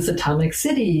it was this atomic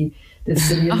city, this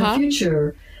city of the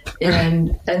future.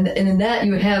 And in that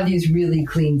you have these really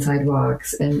clean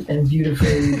sidewalks and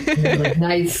beautifully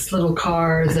nice little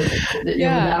cars that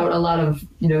without a lot of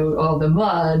all the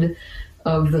mud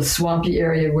of the swampy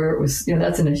area where it was,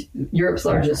 that's in Europe's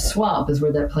largest swamp is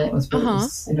where that plant was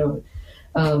built. So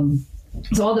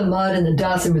all the mud and the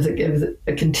dust, it was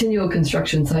a continual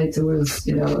construction site. So it was,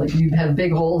 you'd have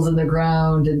big holes in the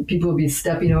ground and people would be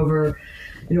stepping over,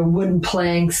 wooden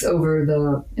planks over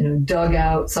the,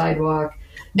 dugout sidewalk.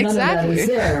 None of that is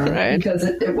there, right? Because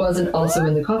it wasn't also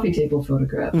in the coffee table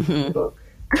photograph book.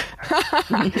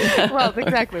 Well,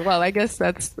 exactly. Well, I guess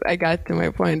I got to my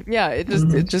point. Yeah, it's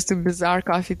just a bizarre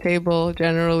coffee table,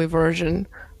 generally version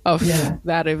of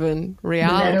that even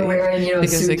reality. Men are wearing,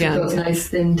 because suits again, with those nice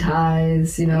thin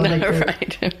ties,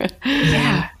 right.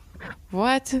 Yeah.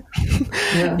 What?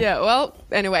 Yeah. Well,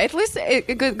 anyway, at least a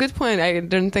good point. I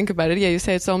didn't think about it. Yeah, you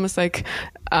say it's almost like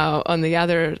on the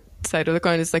other side of the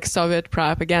coin, it's like Soviet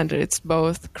propaganda. It's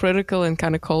both critical and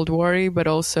kind of Cold War-y, but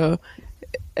also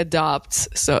adopts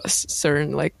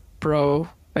certain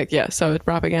Soviet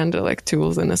propaganda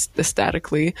tools, and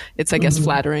aesthetically it's I guess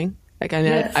flattering.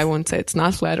 I won't say it's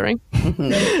not flattering.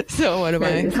 So what am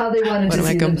It's how they wanted to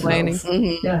see complaining?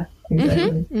 Yeah,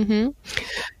 exactly.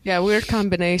 Yeah, weird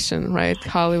combination, right?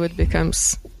 Hollywood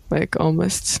becomes like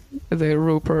almost the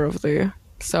Rupert of the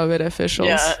Soviet officials.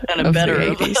 Yeah, and a of better.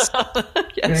 the 80s.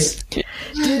 Yes. Right.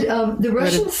 Did the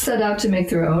Russians set out to make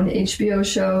their own HBO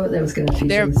show that was going to feature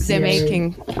the They're CIA?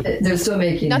 making. They're still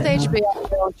making Not it, the huh? HBO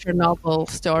show, Chernobyl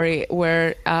story,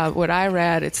 where what I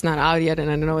read, it's not out yet, and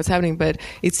I don't know what's happening. But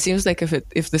it seems like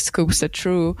if the scoops are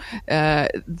true,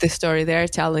 the story they're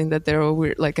telling that there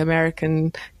were like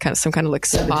American some kind of like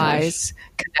spies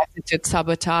connected to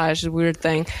sabotage, weird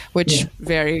thing, which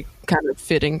very kind of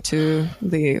fitting to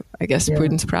the, I guess,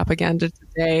 Putin's propaganda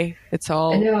today. It's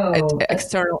all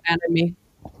external enemy.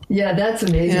 Yeah, that's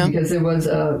amazing because there was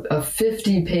a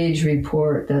 50-page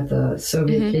report that the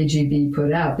Soviet KGB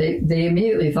put out. They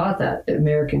immediately thought that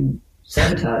American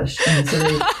sabotage. And so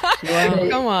they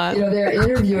come on. They're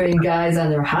interviewing guys on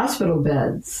their hospital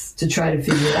beds to try to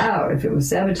figure out if it was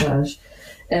sabotage.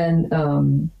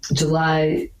 And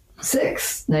July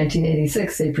 6,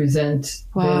 1986, they present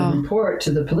the report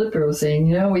to the Politburo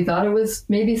saying, we thought it was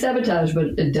maybe sabotage, but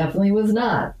it definitely was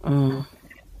not.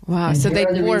 Wow, And so they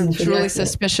were truly that.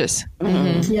 suspicious.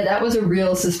 Yeah, that was a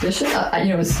real suspicion.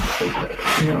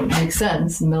 Makes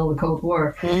sense in the middle of the Cold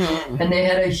War. And they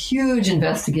had a huge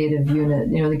investigative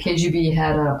unit. The KGB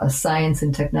had a science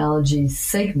and technology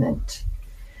segment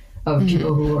of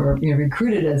people who were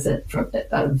recruited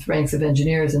out of ranks of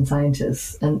engineers and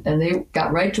scientists. And they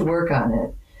got right to work on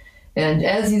it. And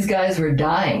as these guys were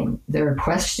dying, they were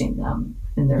questioning them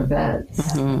in their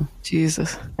beds.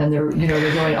 Jesus. And they're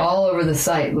going all over the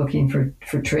site looking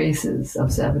for traces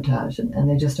of sabotage, and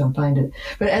they just don't find it.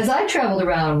 But as I traveled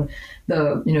around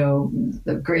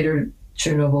the greater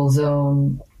Chernobyl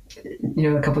zone,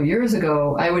 a couple of years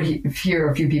ago, I would hear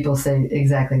a few people say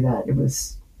exactly that. It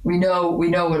was, we know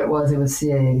what it was. It was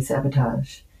CIA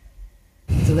sabotage.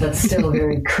 So that's still a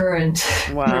very current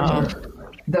rumor,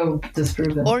 though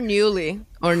disproven. Or newly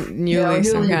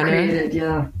some kind created,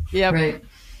 of. Yep. Right.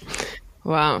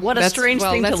 Wow. What a strange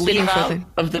thing to leave out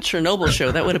of the Chernobyl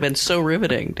show. That would have been so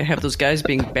riveting to have those guys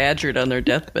being badgered on their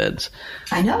deathbeds.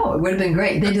 I know. It would have been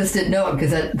great. They just didn't know it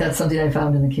because that's something I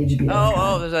found in the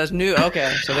KGB. That's new.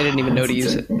 Okay. So they didn't even know to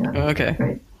use it. Yeah. Okay.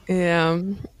 Right. Yeah.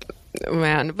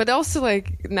 Man. But also,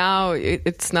 like, now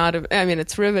it's not,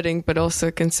 it's riveting, but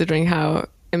also considering how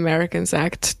Americans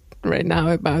act right now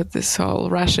about this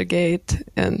whole Russiagate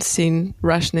and seeing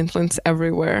Russian influence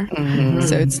everywhere.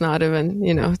 So it's not even,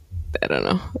 I don't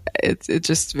know. It's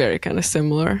just very kind of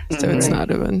similar. So it's not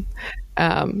even,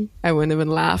 I wouldn't even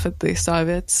laugh at the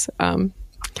Soviets, that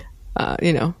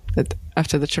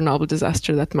after the Chernobyl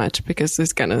disaster that much, because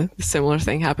there's kind of a similar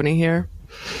thing happening here.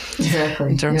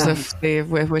 Exactly. In terms of the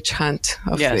witch hunt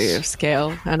of the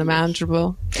scale and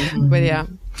unmanageable. But yeah.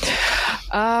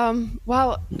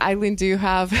 Well, Eileen, do you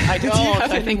have? I don't.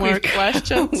 I think more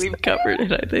questions. We've covered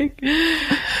it. I think.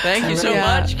 Thank you so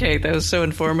much, Kate. That was so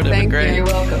informative and great. You're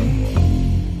welcome.